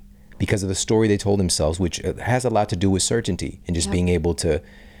back, because of the story they told themselves, which has a lot to do with certainty and just being able to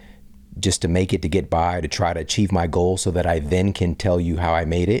make it, to get by, to try to achieve my goal so that I then can tell you how I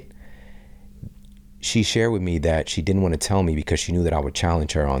made it. She shared with me that she didn't want to tell me because she knew that I would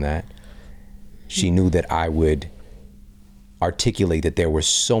challenge her on that. She knew that I would articulate that there were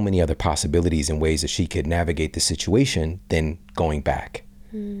so many other possibilities and ways that she could navigate the situation than going back.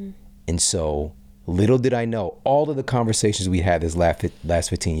 And so little did I know, all of the conversations we had this last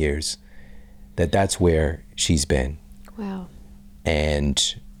 15 years, that's where she's been. Wow.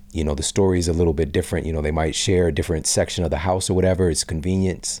 And, the story is a little bit different. They might share a different section of the house or whatever. It's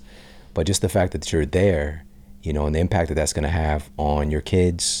convenience. But just the fact that you're there, and the impact that that's going to have on your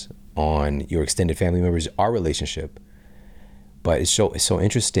kids, on your extended family members, our relationship. But it's so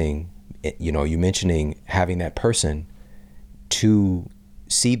interesting, you mentioning having that person to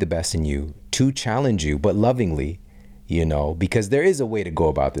see the best in you, to challenge you, but lovingly, because there is a way to go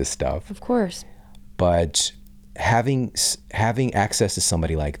about this stuff. Of course. But having access to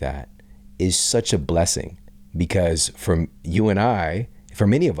somebody like that is such a blessing, because for you and I, for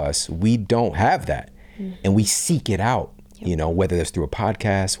many of us, we don't have that. And we seek it out, whether that's through a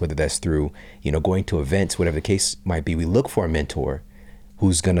podcast, whether that's through, going to events, whatever the case might be. We look for a mentor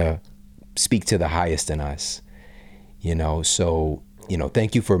who's going to speak to the highest in us, so,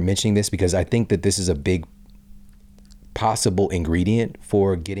 thank you for mentioning this, because I think that this is a big possible ingredient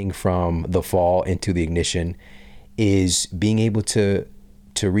for getting from the fall into the ignition, is being able to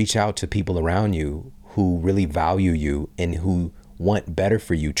reach out to people around you who really value you and who want better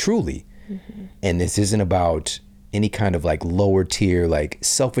for you truly. And this isn't about any kind of like lower tier, like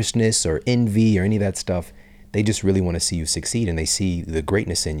selfishness or envy or any of that stuff. They just really want to see you succeed, and they see the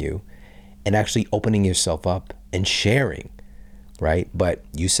greatness in you, and actually opening yourself up and sharing, right? But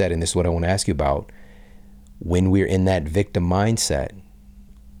you said, and this is what I want to ask you about, when we're in that victim mindset,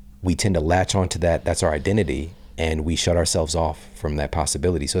 we tend to latch onto that's our identity, and we shut ourselves off from that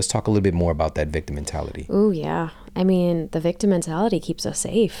possibility. So let's talk a little bit more about that victim mentality. Ooh, yeah. I mean, the victim mentality keeps us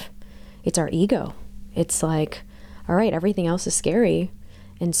safe. It's our ego. It's like, all right, everything else is scary.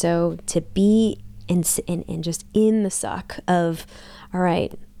 And so to be in just in the suck of, all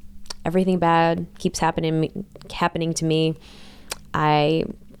right, everything bad keeps happening to me. I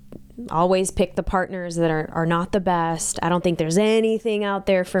always pick the partners that are not the best. I don't think there's anything out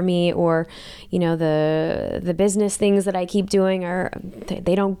there for me, or, the business things that I keep doing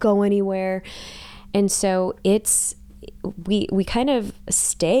they don't go anywhere. And so we kind of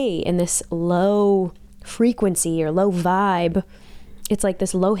stay in this low frequency or low vibe. It's like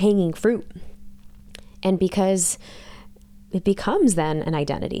this low hanging fruit. And because it becomes then an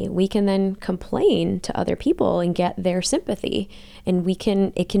identity, we can then complain to other people and get their sympathy. And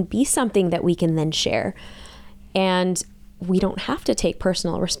it can be something that we can then share. And we don't have to take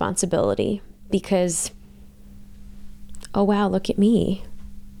personal responsibility because, oh, wow, look at me.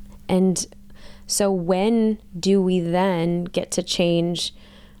 And so when do we then get to change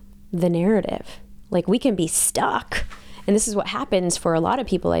the narrative? Like, we can be stuck. And this is what happens for a lot of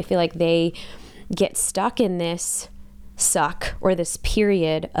people. I feel like they get stuck in this suck, or this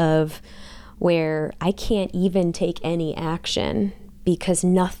period of where I can't even take any action because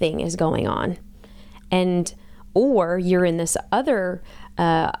nothing is going on. Or you're in this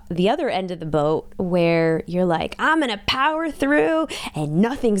the other end of the boat where you're like, I'm going to power through and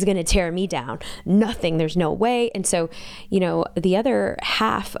nothing's going to tear me down. Nothing, there's no way. And so, the other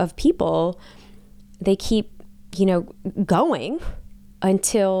half of people, they keep, going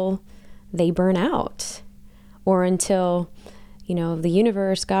until they burn out, or until, the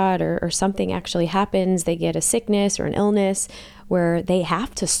universe, God, or something actually happens. They get a sickness or an illness where they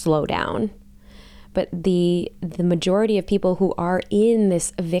have to slow down. But the majority of people who are in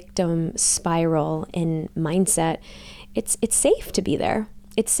this victim spiral and mindset, it's safe to be there.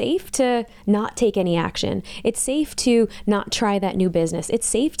 It's safe to not take any action. It's safe to not try that new business. It's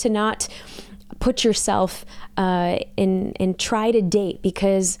safe to not put yourself and try to date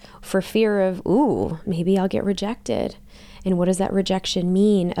because for fear of, maybe I'll get rejected. And what does that rejection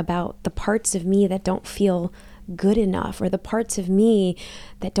mean about the parts of me that don't feel good enough, or the parts of me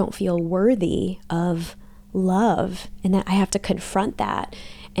that don't feel worthy of love? And that I have to confront that,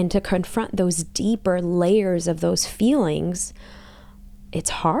 and to confront those deeper layers of those feelings.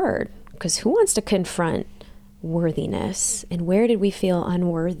 It's hard, because who wants to confront worthiness? And where did we feel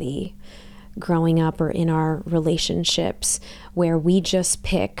unworthy growing up, or in our relationships, where we just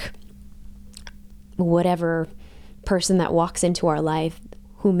pick whatever person that walks into our life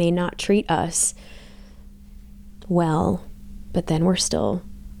who may not treat us well, but then we're still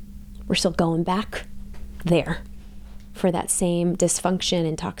going back there for that same dysfunction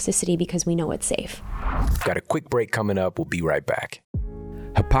and toxicity because we know it's safe. Got a quick break coming up. We'll be right back.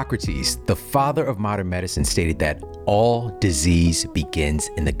 Hippocrates, the father of modern medicine, stated that all disease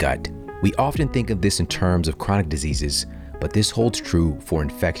begins in the gut. We often think of this in terms of chronic diseases, but this holds true for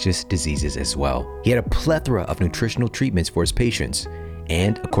infectious diseases as well. He had a plethora of nutritional treatments for his patients,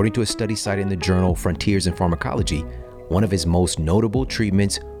 and according to a study cited in the journal Frontiers in Pharmacology, one of his most notable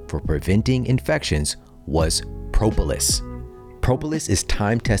treatments for preventing infections was propolis. Propolis is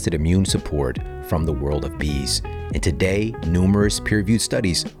time-tested immune support from the world of bees, and today numerous peer-reviewed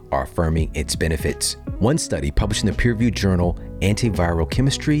studies are affirming its benefits. One study published in the peer-reviewed journal Antiviral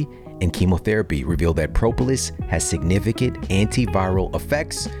Chemistry and Chemotherapy revealed that propolis has significant antiviral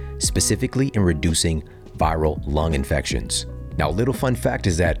effects, specifically in reducing viral lung infections. Now, a little fun fact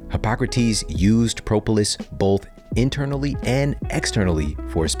is that Hippocrates used propolis both internally and externally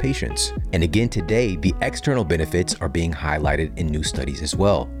for his patients. And again, today, the external benefits are being highlighted in new studies as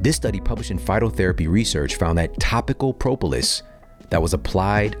well. This study published in Phytotherapy Research found that topical propolis that was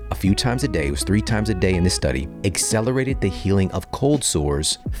applied a few times a day, it was 3 times a day in this study, accelerated the healing of cold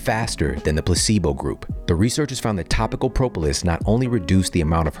sores faster than the placebo group. The researchers found that topical propolis not only reduced the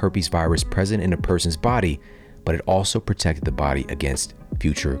amount of herpes virus present in a person's body, but it also protected the body against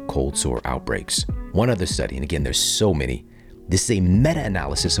future cold sore outbreaks. One other study, and again, there's so many, this is a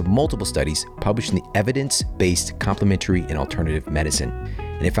meta-analysis of multiple studies published in the Evidence-Based Complementary and Alternative Medicine,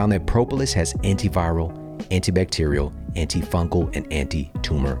 and it found that propolis has antiviral, antibacterial, antifungal, and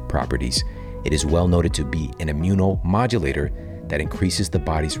anti-tumor properties. It is well noted to be an immunomodulator that increases the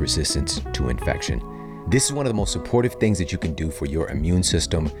body's resistance to infection. This is one of the most supportive things that you can do for your immune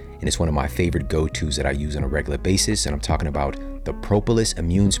system, and it's one of my favorite go-tos that I use on a regular basis, and I'm talking about the Propolis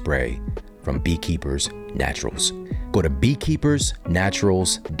Immune Spray from Beekeepers Naturals. Go to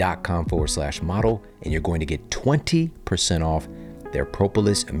beekeepersnaturals.com/model, and you're going to get 20% off their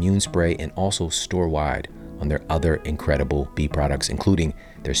Propolis Immune Spray, and also store-wide on their other incredible bee products, including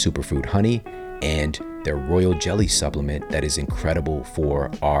their superfood honey and their royal jelly supplement that is incredible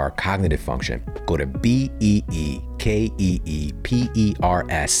for our cognitive function. Go to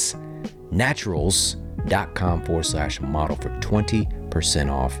BEEKEEPERS naturals.com/model for 20%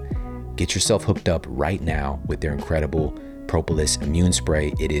 off. get yourself hooked up right now with their incredible Propolis Immune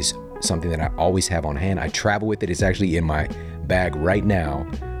Spray. It is something that I always have on hand. I travel with it. It's actually in my bag right now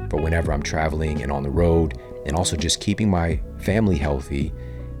for whenever I'm traveling and on the road, and also just keeping my family healthy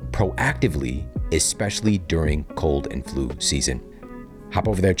proactively, especially during cold and flu season. Hop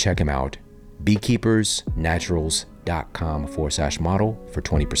over there, check them out. beekeepersnaturals.com/model for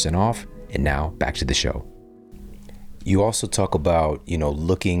 20% off. And now back to the show. You also talk about,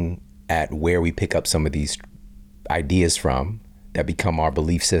 looking at where we pick up some of these ideas from that become our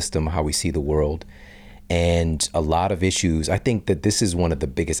belief system, how we see the world. And a lot of issues, I think that this is one of the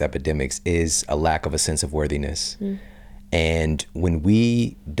biggest epidemics, is a lack of a sense of worthiness. And when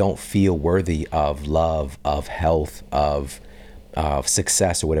we don't feel worthy of love, of health, of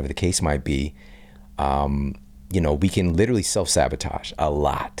success, or whatever the case might be, we can literally self-sabotage a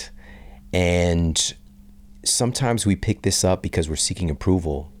lot. And sometimes we pick this up because we're seeking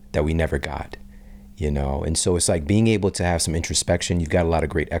approval that we never got, and so it's like being able to have some introspection. You've got a lot of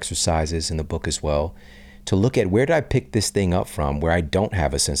great exercises in the book as well to look at, where did I pick this thing up from where I don't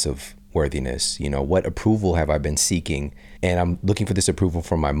have a sense of worthiness? What approval have I been seeking? And I'm looking for this approval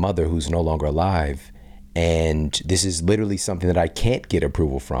from my mother, who's no longer alive. And this is literally something that I can't get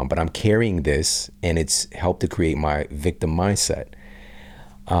approval from, but I'm carrying this, and it's helped to create my victim mindset.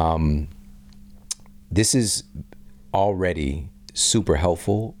 This is already super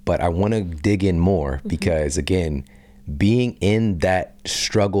helpful, but I want to dig in more because, again, being in that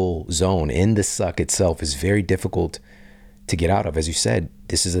struggle zone, in the suck itself, is very difficult to get out of. As you said,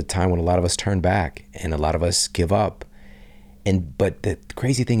 this is a time when a lot of us turn back and a lot of us give up. But the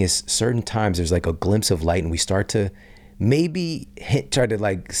crazy thing is, certain times there's like a glimpse of light, and we start to maybe try to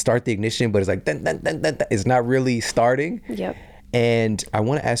like start the ignition, but it's like dun, dun, dun, dun, dun. It's not really starting. Yep. And I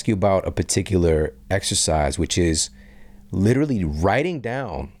want to ask you about a particular exercise, which is literally writing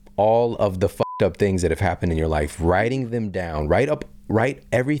down all of the fucked up things that have happened in your life, writing them down, write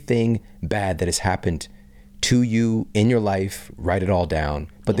everything bad that has happened to you in your life, write it all down.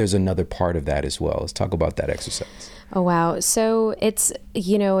 But there's another part of that as well. Let's talk about that exercise. Oh, wow. So it's,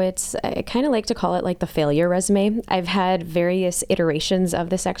 I kind of like to call it like the failure resume. I've had various iterations of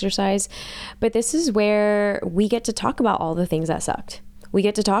this exercise, but this is where we get to talk about all the things that sucked. We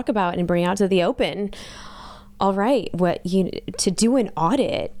get to talk about and bring out to the open, all right, to do an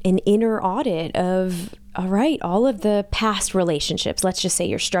audit, an inner audit of, all right, all of the past relationships. Let's just say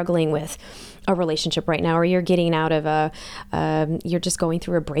you're struggling with a relationship right now, or you're getting out of you're just going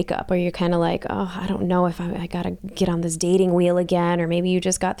through a breakup, or you're kind of like, oh, I don't know if I got to get on this dating wheel again, or maybe you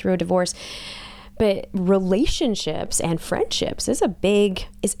just got through a divorce. But relationships and friendships is a big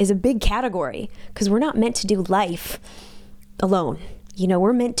category, because we're not meant to do life alone.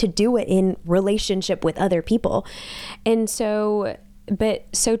 We're meant to do it in relationship with other people. And so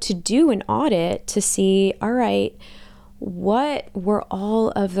to do an audit to see, all right, what were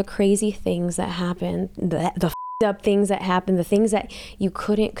all of the crazy things that happened, the f***ed up things that happened, the things that you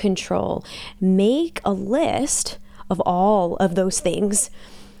couldn't control. Make a list of all of those things.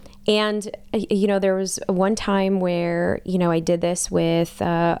 And, there was one time where, I did this with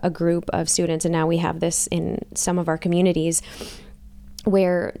a group of students, and now we have this in some of our communities,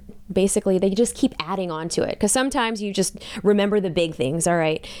 where basically they just keep adding on to it. Because sometimes you just remember the big things. All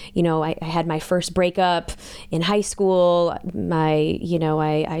right, I had my first breakup in high school. I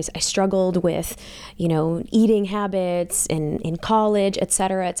struggled with, eating habits in college, et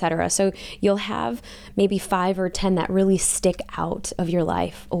cetera, et cetera. So you'll have maybe 5 or 10 that really stick out of your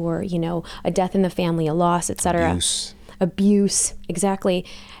life, or, a death in the family, a loss, et cetera. Abuse, exactly.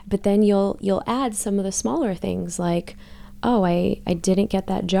 But then you'll add some of the smaller things like, oh, I didn't get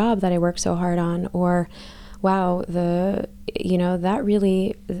that job that I worked so hard on, or wow, that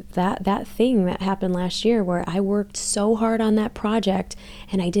thing that happened last year where I worked so hard on that project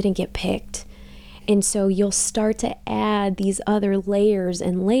and I didn't get picked. And so you'll start to add these other layers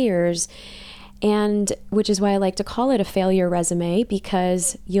and layers, and which is why I like to call it a failure resume,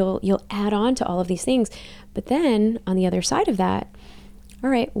 because you'll add on to all of these things. But then on the other side of that,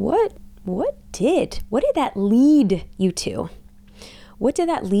 all right, what did that lead you to? What did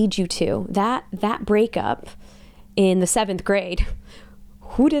that lead you to? That breakup in the 7th grade,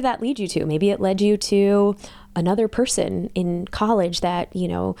 who did that lead you to? Maybe it led you to another person in college that,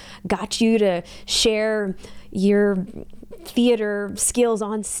 got you to share your theater skills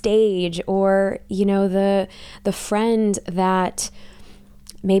on stage, or, the friend that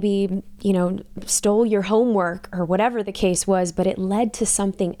maybe, stole your homework, or whatever the case was, but it led to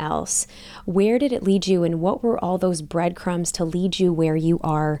something else. Where did it lead you, and what were all those breadcrumbs to lead you where you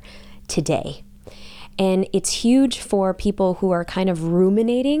are today? And it's huge for people who are kind of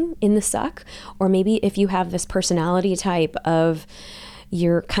ruminating in the suck, or maybe if you have this personality type of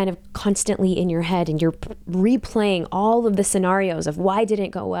you're kind of constantly in your head and you're replaying all of the scenarios of why didn't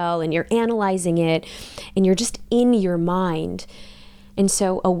it go well, and you're analyzing it and you're just in your mind. And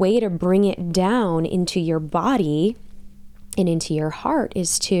so a way to bring it down into your body and into your heart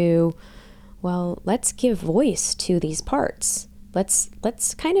is to, well, let's give voice to these parts.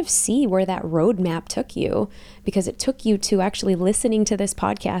 Let's kind of see where that roadmap took you, because it took you to actually listening to this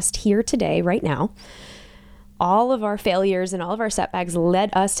podcast here today, right now. All of our failures and all of our setbacks led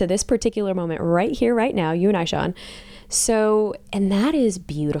us to this particular moment right here, right now, you and I, Sean. So, and that is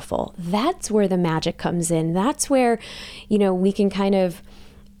beautiful. That's where the magic comes in. That's where, we can kind of,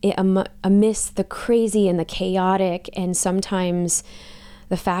 amidst the crazy and the chaotic, and sometimes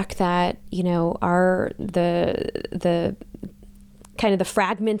the fact that, the kind of the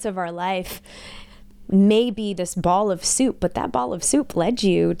fragments of our life may be this ball of soup, but that ball of soup led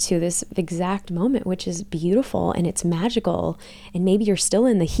you to this exact moment, which is beautiful and it's magical. And maybe you're still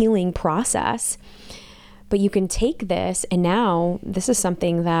in the healing process, but you can take this, and now this is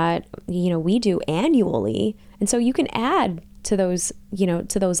something that, we do annually. And so you can add to those,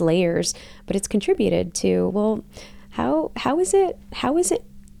 to those layers, but it's contributed to, well, how is it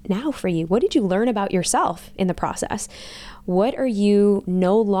now for you? What did you learn about yourself in the process? What are you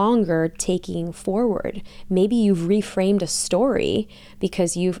no longer taking forward? Maybe you've reframed a story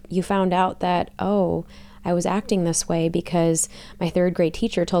because you found out that, oh, I was acting this way because my third grade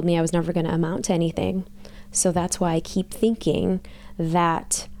teacher told me I was never going to amount to anything. So that's why I keep thinking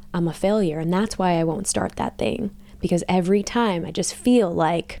that I'm a failure. And that's why I won't start that thing, because every time I just feel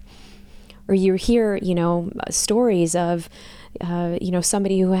like, or you hear, stories of,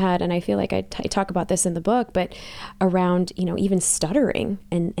 somebody who had, and I feel like I talk about this in the book, but around, even stuttering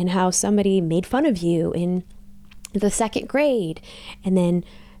and how somebody made fun of you in the second grade, and then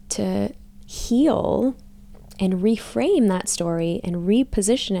to heal and reframe that story and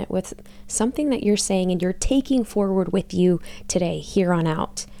reposition it with something that you're saying and you're taking forward with you today, here on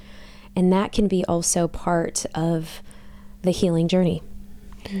out. And that can be also part of the healing journey.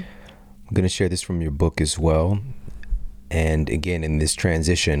 I'm going to share this from your book as well. And again, in this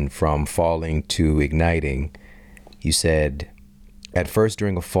transition from falling to igniting, you said, at first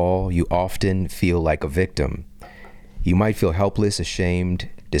during a fall, you often feel like a victim. You might feel helpless, ashamed,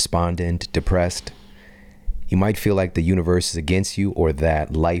 despondent, depressed. You might feel like the universe is against you, or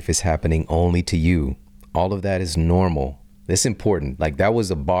that life is happening only to you. All of that is normal. That's important. Like, that was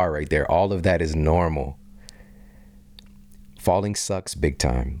a bar right there. All of that is normal. Falling sucks big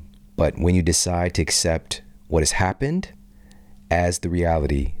time. But when you decide to accept what has happened as the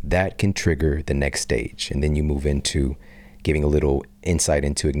reality, that can trigger the next stage. And then you move into giving a little insight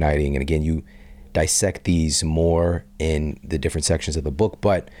into igniting. And again, you dissect these more in the different sections of the book.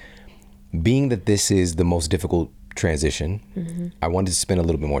 But being that this is the most difficult transition, I wanted to spend a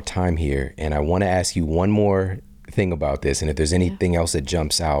little bit more time here. And I want to ask you one more thing about this. And if there's anything else that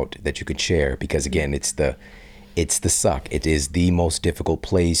jumps out that you could share, because again, it's the suck. It is the most difficult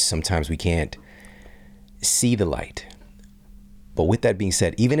place. Sometimes we can't see the light. But with that being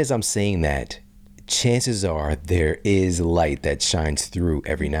said, even as I'm saying that, chances are there is light that shines through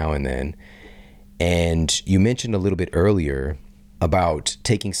every now and then. And you mentioned a little bit earlier about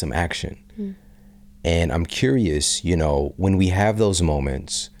taking some action. And I'm curious, when we have those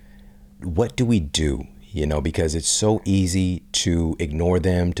moments, what do we do? Because it's so easy to ignore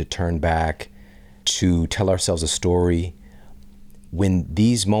them, to turn back, to tell ourselves a story. When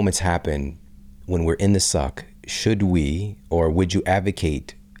these moments happen, when we're in the suck, should we, or would you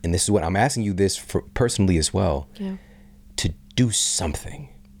advocate, and this is what I'm asking you this for personally as well, to do something,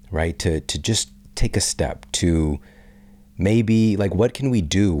 right? To just take a step, to maybe, like, what can we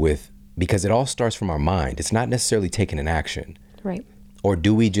do with, because it all starts from our mind. It's not necessarily taking an action. Right. Or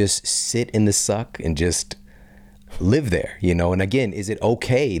do we just sit in the suck and just live there, And again, is it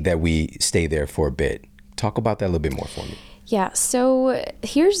okay that we stay there for a bit? Talk about that a little bit more for me. Yeah. So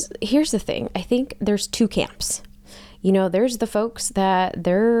here's the thing. I think there's two camps. There's the folks that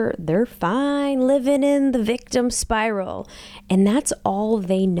they're fine living in the victim spiral, and that's all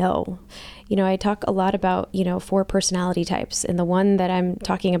they know. I talk a lot about, 4 personality types, and the one that I'm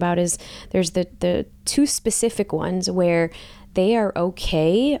talking about is there's the 2 specific ones where they are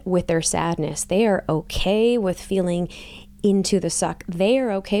okay with their sadness. They are okay with feeling into the suck. They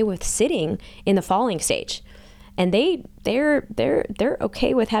are okay with sitting in the falling stage. And they're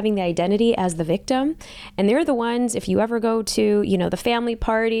okay with having the identity as the victim. And they're the ones, if you ever go to, the family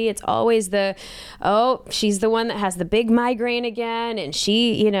party, it's always she's the one that has the big migraine again. And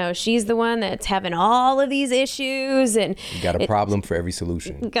she's the one that's having all of these issues. And you got a problem for every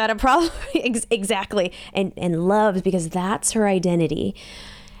solution. Got a problem. Exactly. And loves, because that's her identity.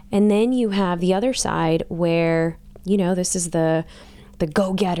 And then you have the other side where, this is the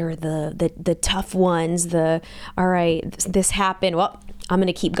go-getter, the tough ones, all right, this happened, well, I'm going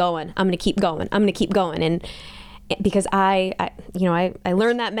to keep going. And because I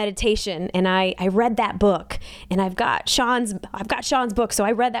learned that meditation, and I read that book, and I've got Sean's book. So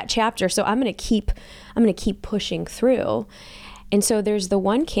I read that chapter. So I'm going to keep pushing through. And so there's the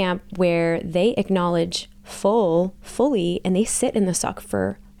one camp where they acknowledge fully, and they sit in the suck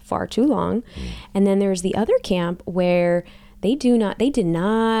for far too long. And then there's the other camp where they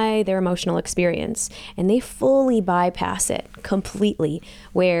deny their emotional experience, and they fully bypass it completely,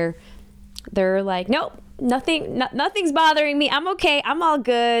 where they're like, nope, nothing's bothering me. I'm okay. I'm all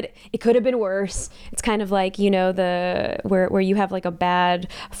good. It could have been worse. It's kind of like, where you have like a bad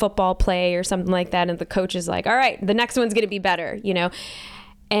football play or something like that, and the coach is like, all right, the next one's going to be better,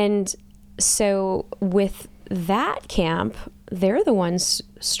 And so with that camp, they're the ones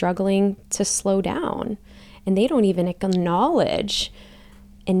struggling to slow down. And they don't even acknowledge,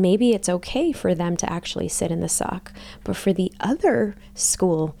 and maybe it's okay for them to actually sit in the suck. But for the other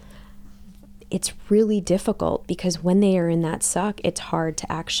school, it's really difficult, because when they are in that suck, it's hard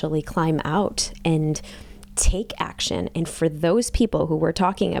to actually climb out and take action. And for those people who we're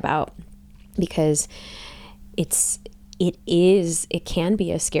talking about, because it can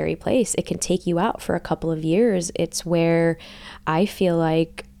be a scary place. It can take you out for a couple of years. It's where I feel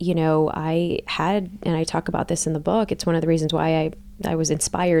like, I had, and I talk about this in the book, it's one of the reasons why I was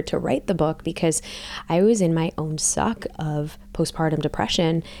inspired to write the book, because I was in my own suck of postpartum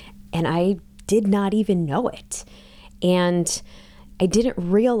depression, and I did not even know it. And I didn't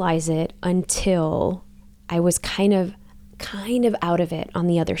realize it until I was kind of out of it on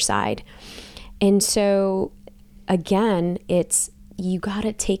the other side. And so again, you got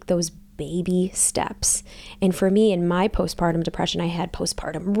to take those baby steps. And for me, in my postpartum depression, I had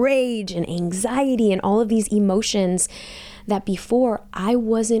postpartum rage and anxiety and all of these emotions that before I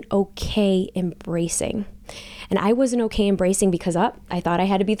wasn't okay embracing. And I wasn't okay embracing because I thought I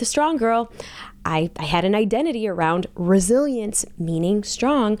had to be the strong girl. I had an identity around resilience, meaning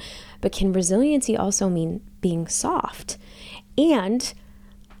strong, but can resiliency also mean being soft? And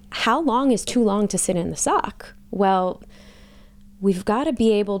how long is too long to sit in the suck? Well, we've got to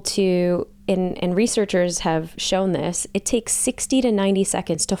be able to, and researchers have shown this, it takes 60 to 90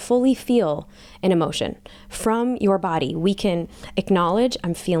 seconds to fully feel an emotion from your body. We can acknowledge,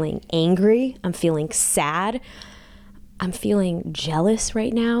 I'm feeling angry, I'm feeling sad, I'm feeling jealous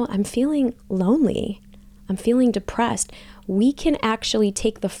right now, I'm feeling lonely, I'm feeling depressed. We can actually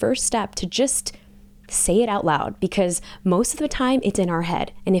take the first step to just say it out loud, because most of the time it's in our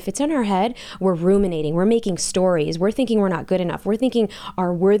head. And if it's in our head, we're ruminating, we're making stories, we're thinking we're not good enough, we're thinking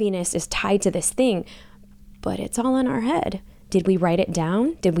our worthiness is tied to this thing, but it's all in our head. Did we write it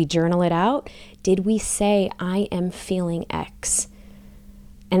down? Did we journal it out? Did we say, I am feeling X?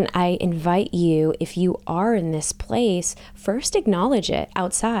 And I invite you, if you are in this place, first acknowledge it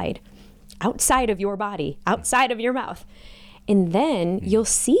outside of your body, outside of your mouth. And then you'll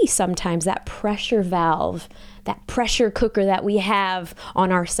see sometimes that pressure valve, that pressure cooker that we have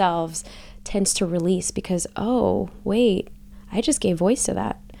on ourselves tends to release, because, oh, wait, I just gave voice to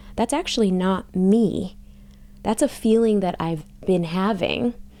that. That's actually not me. That's a feeling that I've been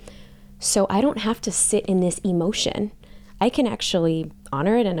having. So I don't have to sit in this emotion. I can actually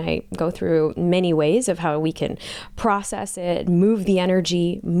honor it, and I go through many ways of how we can process it, move the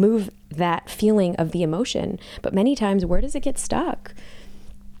energy, move that feeling of the emotion. But many times, where does it get stuck?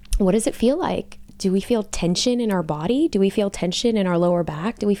 What does it feel like? Do we feel tension in our body? Do we feel tension in our lower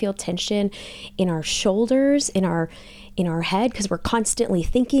back? Do we feel tension in our shoulders, in our head, because we're constantly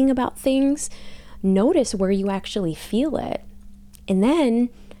thinking about things? Notice where you actually feel it. And then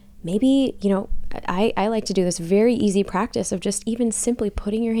maybe, I like to do this very easy practice of just even simply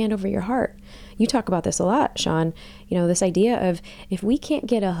putting your hand over your heart. You talk about this a lot, Sean. This idea of, if we can't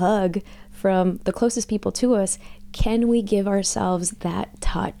get a hug from the closest people to us, can we give ourselves that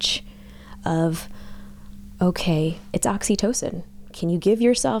touch of, okay, it's oxytocin. Can you give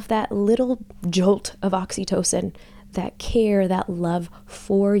yourself that little jolt of oxytocin, that care, that love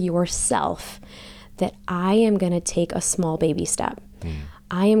for yourself, that I am going to take a small baby step.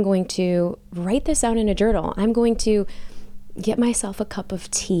 I am going to write this out in a journal. I'm going to get myself a cup of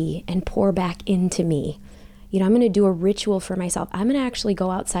tea and pour back into me. I'm going to do a ritual for myself. I'm going to actually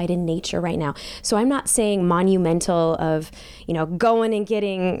go outside in nature right now. So I'm not saying monumental of, going and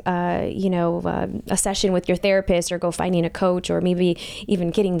getting, a session with your therapist, or go finding a coach, or maybe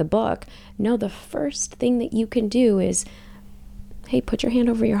even getting the book. No, the first thing that you can do is, hey, put your hand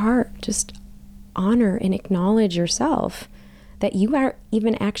over your heart. Just honor and acknowledge yourself, that you are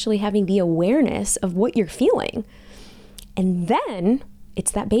even actually having the awareness of what you're feeling. And then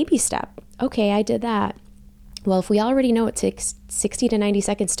it's that baby step. Okay, I did that. Well, if we already know it takes 60 to 90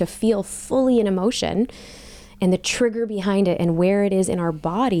 seconds to feel fully an emotion, and the trigger behind it and where it is in our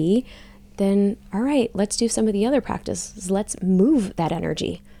body, then all right, let's do some of the other practices. Let's move that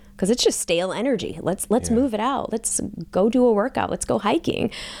energy, because it's just stale energy. Let's move it out. Let's go do a workout. Let's go hiking.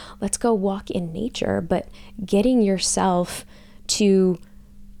 Let's go walk in nature. But getting yourself to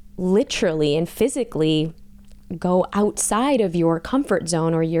literally and physically go outside of your comfort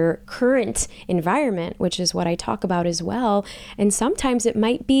zone or your current environment, which is what I talk about as well. And sometimes it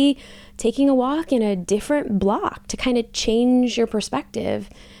might be taking a walk in a different block to kind of change your perspective.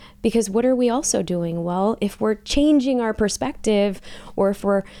 Because what are we also doing? Well, if we're changing our perspective, or if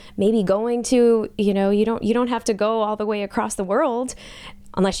we're maybe going to, you don't have to go all the way across the world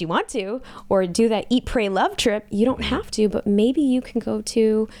unless you want to, or do that eat, pray, love trip. You don't have to, but maybe you can go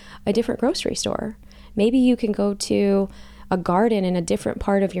to a different grocery store. Maybe you can go to a garden in a different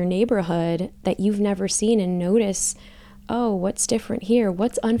part of your neighborhood that you've never seen, and notice, oh, what's different here?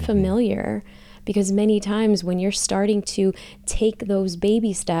 What's unfamiliar? Because many times when you're starting to take those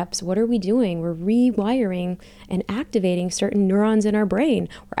baby steps, what are we doing? We're rewiring and activating certain neurons in our brain.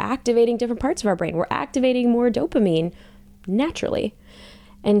 We're activating different parts of our brain. We're activating more dopamine naturally.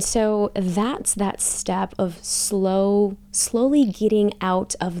 And so that's that step of slowly getting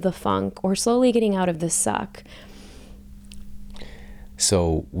out of the funk, or slowly getting out of the suck.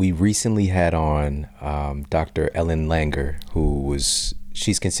 So we recently had on Dr. Ellen Langer,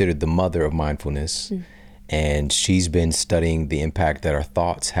 she's considered the mother of mindfulness. And she's been studying the impact that our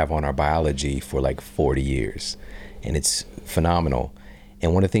thoughts have on our biology for like 40 years. And it's phenomenal.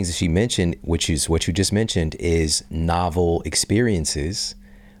 And one of the things that she mentioned, which is what you just mentioned, is novel experiences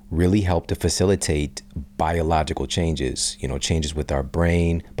really help to facilitate biological changes, changes with our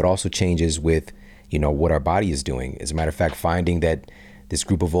brain, but also changes with, what our body is doing. As a matter of fact, finding that this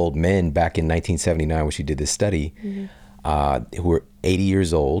group of old men back in 1979, when she did this study, who were 80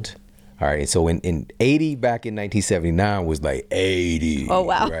 years old. All right. So in 80 back in 1979 was like 80. Oh,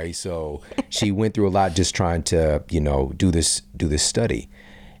 wow. Right. So she went through a lot just trying to, do this study,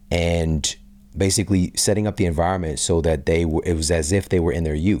 and basically setting up the environment so that it was as if they were in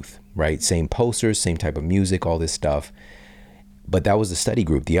their youth, right? Same posters, same type of music, all this stuff. But that was the study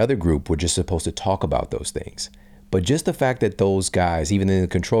group. The other group were just supposed to talk about those things. But just the fact that those guys, even in the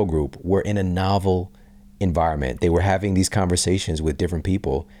control group, were in a novel environment, they were having these conversations with different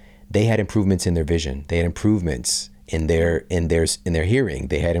people. They had improvements in their vision. They had improvements in their hearing.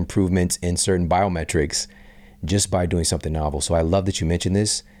 They had improvements in certain biometrics just by doing something novel. So I love that you mentioned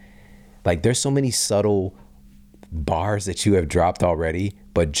this. Like, there's so many subtle bars that you have dropped already,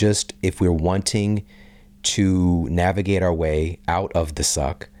 but just if we're wanting to navigate our way out of the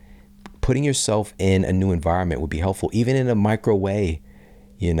suck, putting yourself in a new environment would be helpful, even in a micro way,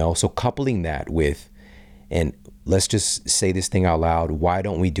 So coupling that with, and let's just say this thing out loud, why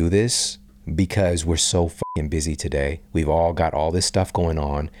don't we do this? Because we're so fucking busy today. We've all got all this stuff going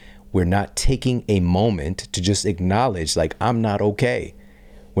on. We're not taking a moment to just acknowledge, like, I'm not okay.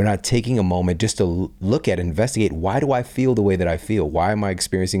 We're not taking a moment just to look at, investigate, why do I feel the way that I feel? Why am I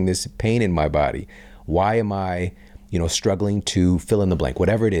experiencing this pain in my body? Why am I, struggling to fill in the blank?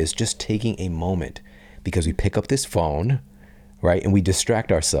 Whatever it is, just taking a moment, because we pick up this phone, right? And we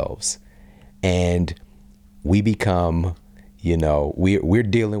distract ourselves, and we become, we're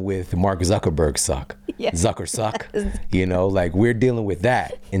dealing with Mark Zuckerberg suck, Zucker suck, like we're dealing with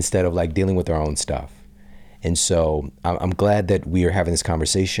that instead of like dealing with our own stuff. And so I'm glad that we are having this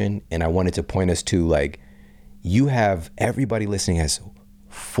conversation, and I wanted to point us to, like, everybody listening has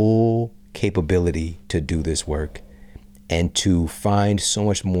full capability to do this work and to find so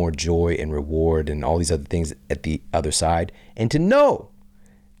much more joy and reward and all these other things at the other side, and to know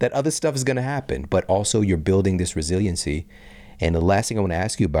that other stuff is going to happen, but also you're building this resiliency. And the last thing I want to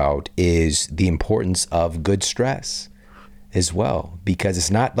ask you about is the importance of good stress as well, because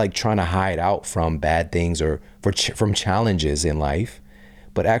it's not like trying to hide out from bad things or from challenges in life,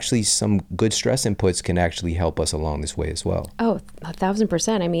 but actually some good stress inputs can actually help us along this way as well. Oh,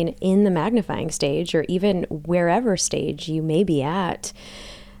 1,000%. I mean, in the magnifying stage, or even wherever stage you may be at,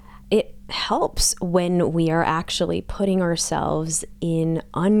 it helps when we are actually putting ourselves in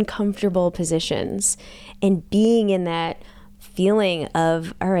uncomfortable positions and being in that feeling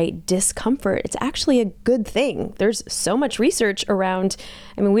of, all right, discomfort. It's actually a good thing. There's so much research around.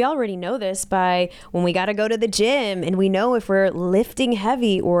 I mean, we already know this by when we got to go to the gym and we know if we're lifting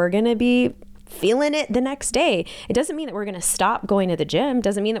heavy or we're going to be feeling it the next day. It doesn't mean that we're going to stop going to the gym.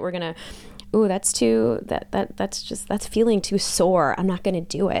 Doesn't mean that we're going to, ooh, that's feeling too sore. I'm not going to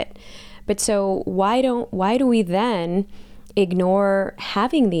do it. But so why do we then ignore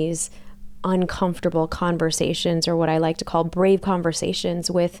having these uncomfortable conversations, or what I like to call brave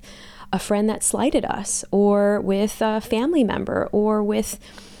conversations, with a friend that slighted us, or with a family member, or with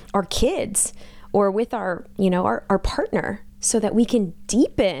our kids, or with our partner, so that we can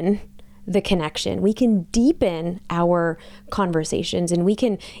deepen the connection, we can deepen our conversations, and we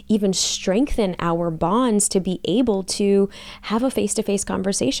can even strengthen our bonds to be able to have a face-to-face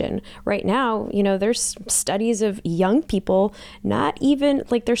conversation. Right now, there's studies of young people not even,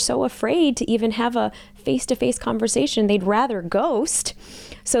 like, they're so afraid to even have a face-to-face conversation. They'd rather ghost.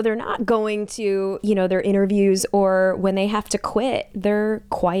 So they're not going to, their interviews, or when they have to quit, they're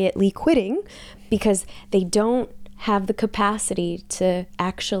quietly quitting because they don't have the capacity to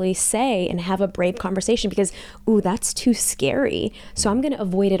actually say and have a brave conversation because, ooh, that's too scary. So I'm going to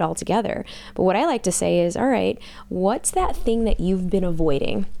avoid it altogether. But what I like to say is, all right, what's that thing that you've been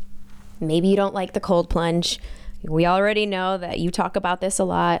avoiding? Maybe you don't like the cold plunge. We already know that you talk about this a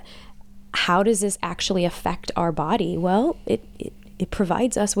lot. How does this actually affect our body? Well, it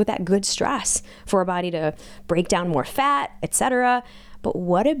provides us with that good stress for our body to break down more fat, etc. But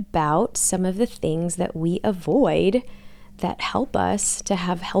what about some of the things that we avoid that help us to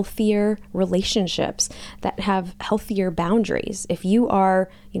have healthier relationships, that have healthier boundaries? If you are,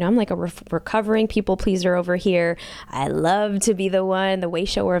 I'm like a recovering people pleaser over here. I love to be the way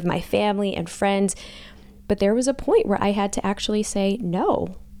shower of my family and friends. But there was a point where I had to actually say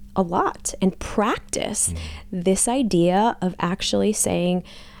no a lot and practice this idea of actually saying,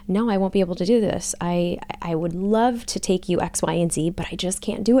 no, I won't be able to do this. I would love to take you X, Y, and Z, but I just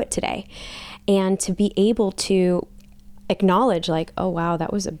can't do it today. And to be able to acknowledge, like, oh, wow,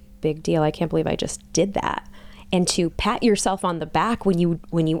 that was a big deal. I can't believe I just did that. And to pat yourself on the back when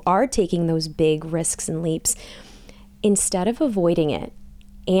you are taking those big risks and leaps, instead of avoiding it.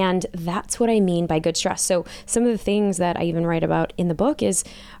 And that's what I mean by good stress. So some of the things that I even write about in the book is,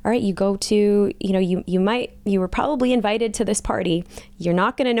 all right, you go to, you were probably invited to this party. You're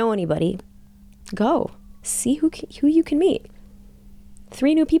not going to know anybody. Go see who you can meet.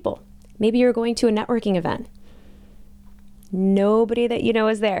 3 new people. Maybe you're going to a networking event. Nobody that you know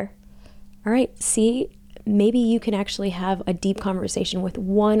is there. All right, see, maybe you can actually have a deep conversation with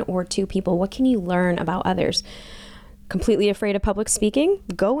 1 or 2 people. What can you learn about others? Completely afraid of public speaking?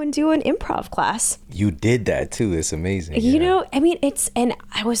 Go and do an improv class. You did that too. It's amazing. And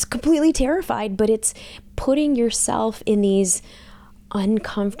I was completely terrified, but it's putting yourself in these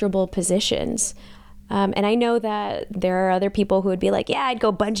uncomfortable positions. And I know that there are other people who would be like, yeah, I'd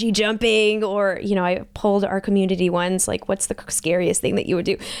go bungee jumping, or, I polled our community once, like, what's the scariest thing that you would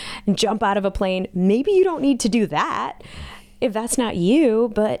do? And jump out of a plane. Maybe you don't need to do that if that's not you,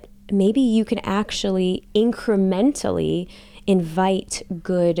 but maybe you can actually incrementally invite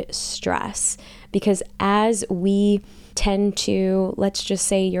good stress. Because as we tend to, let's just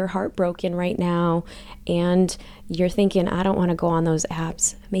say you're heartbroken right now and you're thinking, I don't want to go on those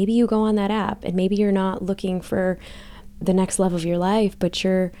apps. Maybe you go on that app, and maybe you're not looking for the next level of your life, but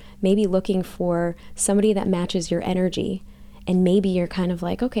you're maybe looking for somebody that matches your energy. And maybe you're kind of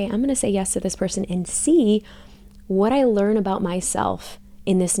like, okay, I'm going to say yes to this person and see what I learn about myself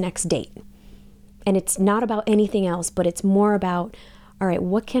in this next date. And it's not about anything else, but it's more about, all right,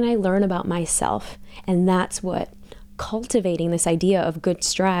 what can I learn about myself? And that's what cultivating this idea of good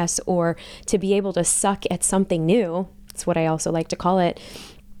stress, or to be able to suck at something new, it's what I also like to call it,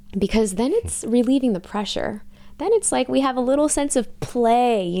 because then it's relieving the pressure. Then it's like we have a little sense of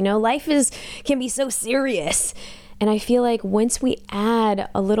play. Life can be so serious. And I feel like once we add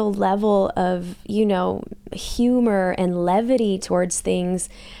a little level of, humor and levity towards things,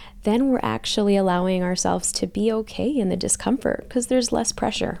 then we're actually allowing ourselves to be okay in the discomfort because there's less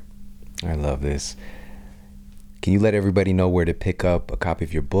pressure. I love this. Can you let everybody know where to pick up a copy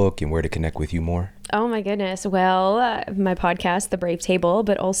of your book and where to connect with you more? Oh my goodness. Well, my podcast, The Brave Table,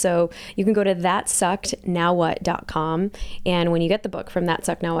 but also you can go to thatsuckednowwhat.com. And when you get the book from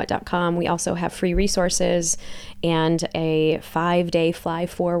thatsuckednowwhat.com, we also have free resources and a 5-day fly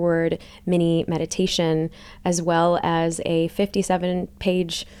forward mini meditation, as well as a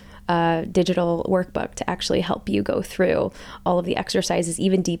 57-page digital workbook to actually help you go through all of the exercises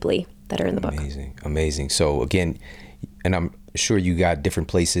even deeply that are in the book. Amazing. So again, and I'm sure you got different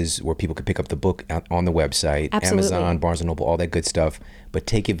places where people could pick up the book on the website. Absolutely. Amazon, Barnes & Noble, all that good stuff. But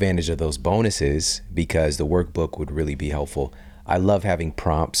take advantage of those bonuses because the workbook would really be helpful. I love having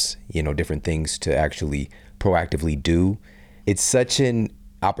prompts, different things to actually proactively do. It's such an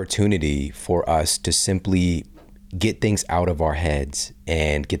opportunity for us to simply get things out of our heads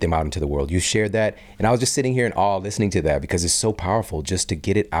and get them out into the world. You shared that, and I was just sitting here in awe listening to that because it's so powerful just to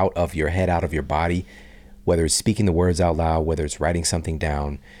get it out of your head, out of your body, whether it's speaking the words out loud, whether it's writing something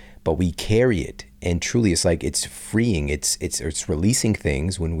down, but we carry it. And truly, it's like it's freeing. It's releasing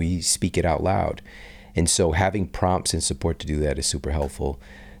things when we speak it out loud. And so having prompts and support to do that is super helpful.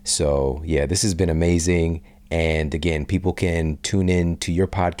 So yeah, this has been amazing. And again, people can tune in to your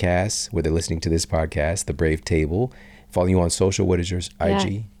podcast where they're listening to this podcast, The Brave Table. Follow you on social. What is yours?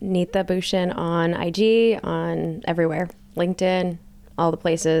 IG? Neeta Bhushan on IG, on everywhere. LinkedIn, all the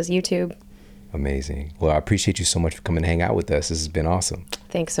places, YouTube. Amazing. Well, I appreciate you so much for coming and hang out with us. This has been awesome.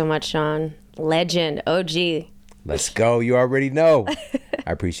 Thanks so much, Sean. Legend, OG. Let's go. You already know.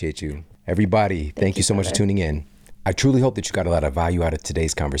 I appreciate you. Everybody, thank you so much for tuning in. I truly hope that you got a lot of value out of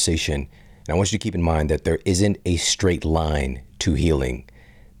today's conversation. And I want you to keep in mind that there isn't a straight line to healing.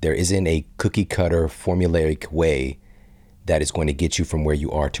 There isn't a cookie cutter formulaic way that is going to get you from where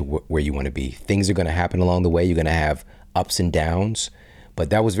you are to where you want to be. Things are going to happen along the way. You're going to have ups and downs.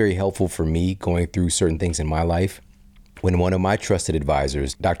 But that was very helpful for me going through certain things in my life. When one of my trusted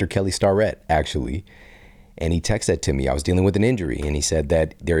advisors, Dr. Kelly Starrett, actually, and he texted to me, I was dealing with an injury, and he said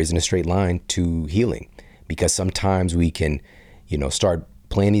that there isn't a straight line to healing because sometimes we can, start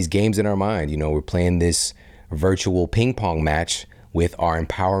playing these games in our mind. We're playing this virtual ping pong match with our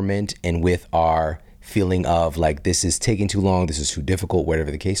empowerment and with our feeling of like, this is taking too long, this is too difficult,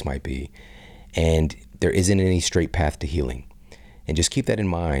 whatever the case might be. And there isn't any straight path to healing. And just keep that in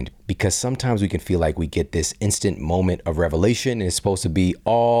mind because sometimes we can feel like we get this instant moment of revelation and it's supposed to be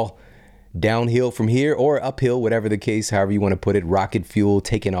all downhill from here or uphill, whatever the case, however you want to put it, rocket fuel,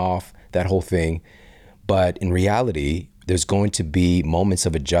 taking off, that whole thing. But in reality, there's going to be moments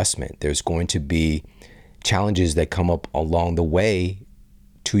of adjustment. There's going to be challenges that come up along the way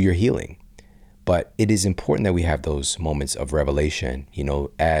to your healing. But it is important that we have those moments of revelation,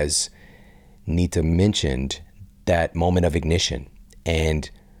 as Neeta mentioned, that moment of ignition and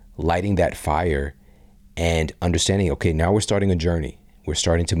lighting that fire and understanding, okay, now we're starting a journey. We're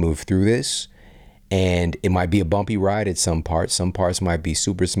starting to move through this and it might be a bumpy ride at some parts. Some parts might be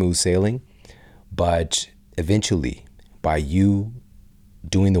super smooth sailing, but eventually by you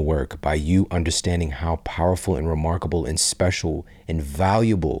doing the work, by you understanding how powerful and remarkable and special and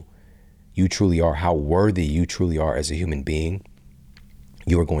valuable you truly are, how worthy you truly are as a human being,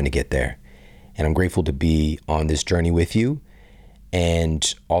 you are going to get there. And I'm grateful to be on this journey with you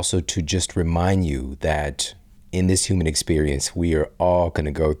and also to just remind you that in this human experience, we are all going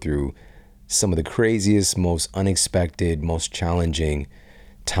to go through some of the craziest, most unexpected, most challenging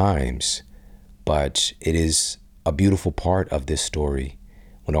times. But it is a beautiful part of this story.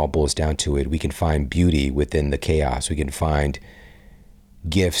 When it all boils down to it, we can find beauty within the chaos. We can find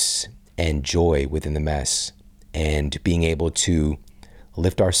gifts and joy within the mess. And being able to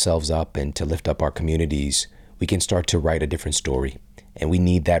lift ourselves up and to lift up our communities, we can start to write a different story. And we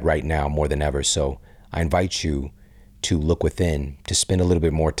need that right now more than ever. So I invite you to look within, to spend a little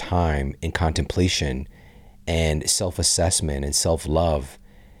bit more time in contemplation and self-assessment and self-love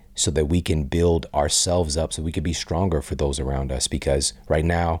so that we can build ourselves up so we can be stronger for those around us. Because right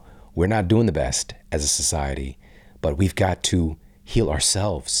now, we're not doing the best as a society, but we've got to heal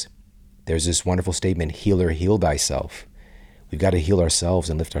ourselves. There's this wonderful statement, healer, heal thyself. We've got to heal ourselves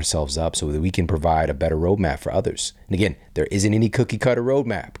and lift ourselves up so that we can provide a better roadmap for others. And again, there isn't any cookie cutter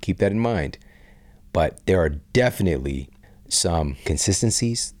roadmap. Keep that in mind. But there are definitely some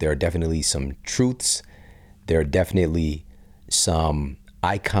consistencies. There are definitely some truths. There are definitely some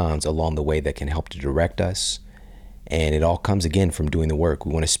icons along the way that can help to direct us. And it all comes again from doing the work.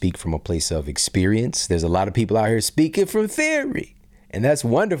 We want to speak from a place of experience. There's a lot of people out here speaking from theory, and that's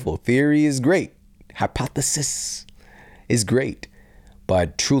wonderful. Theory is great. Hypothesis is great.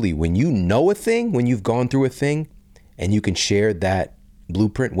 But truly, when you know a thing, when you've gone through a thing, and you can share that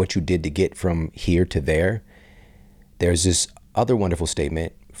blueprint, what you did to get from here to there, there's this other wonderful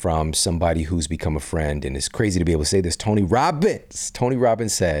statement from somebody who's become a friend, and it's crazy to be able to say this, Tony Robbins. Tony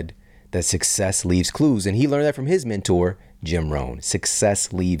Robbins said that success leaves clues, and he learned that from his mentor, Jim Rohn.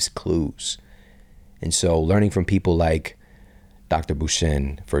 Success leaves clues. And so learning from people like Dr.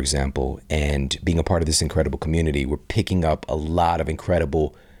 Bhushan, for example, and being a part of this incredible community, we're picking up a lot of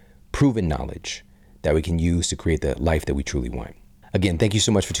incredible proven knowledge that we can use to create the life that we truly want. Again, thank you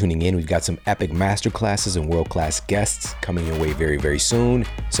so much for tuning in. We've got some epic masterclasses and world-class guests coming your way very, very soon.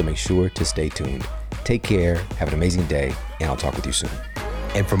 So make sure to stay tuned. Take care, have an amazing day, and I'll talk with you soon.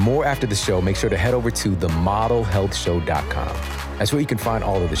 And for more after the show, make sure to head over to themodelhealthshow.com. That's where you can find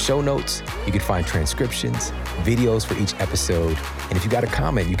all of the show notes. You can find transcriptions, videos for each episode. And if you got a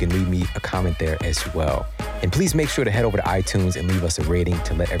comment, you can leave me a comment there as well. And please make sure to head over to iTunes and leave us a rating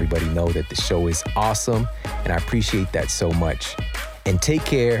to let everybody know that the show is awesome. And I appreciate that so much. And take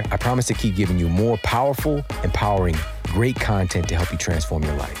care. I promise to keep giving you more powerful, empowering, great content to help you transform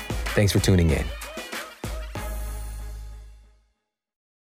your life. Thanks for tuning in.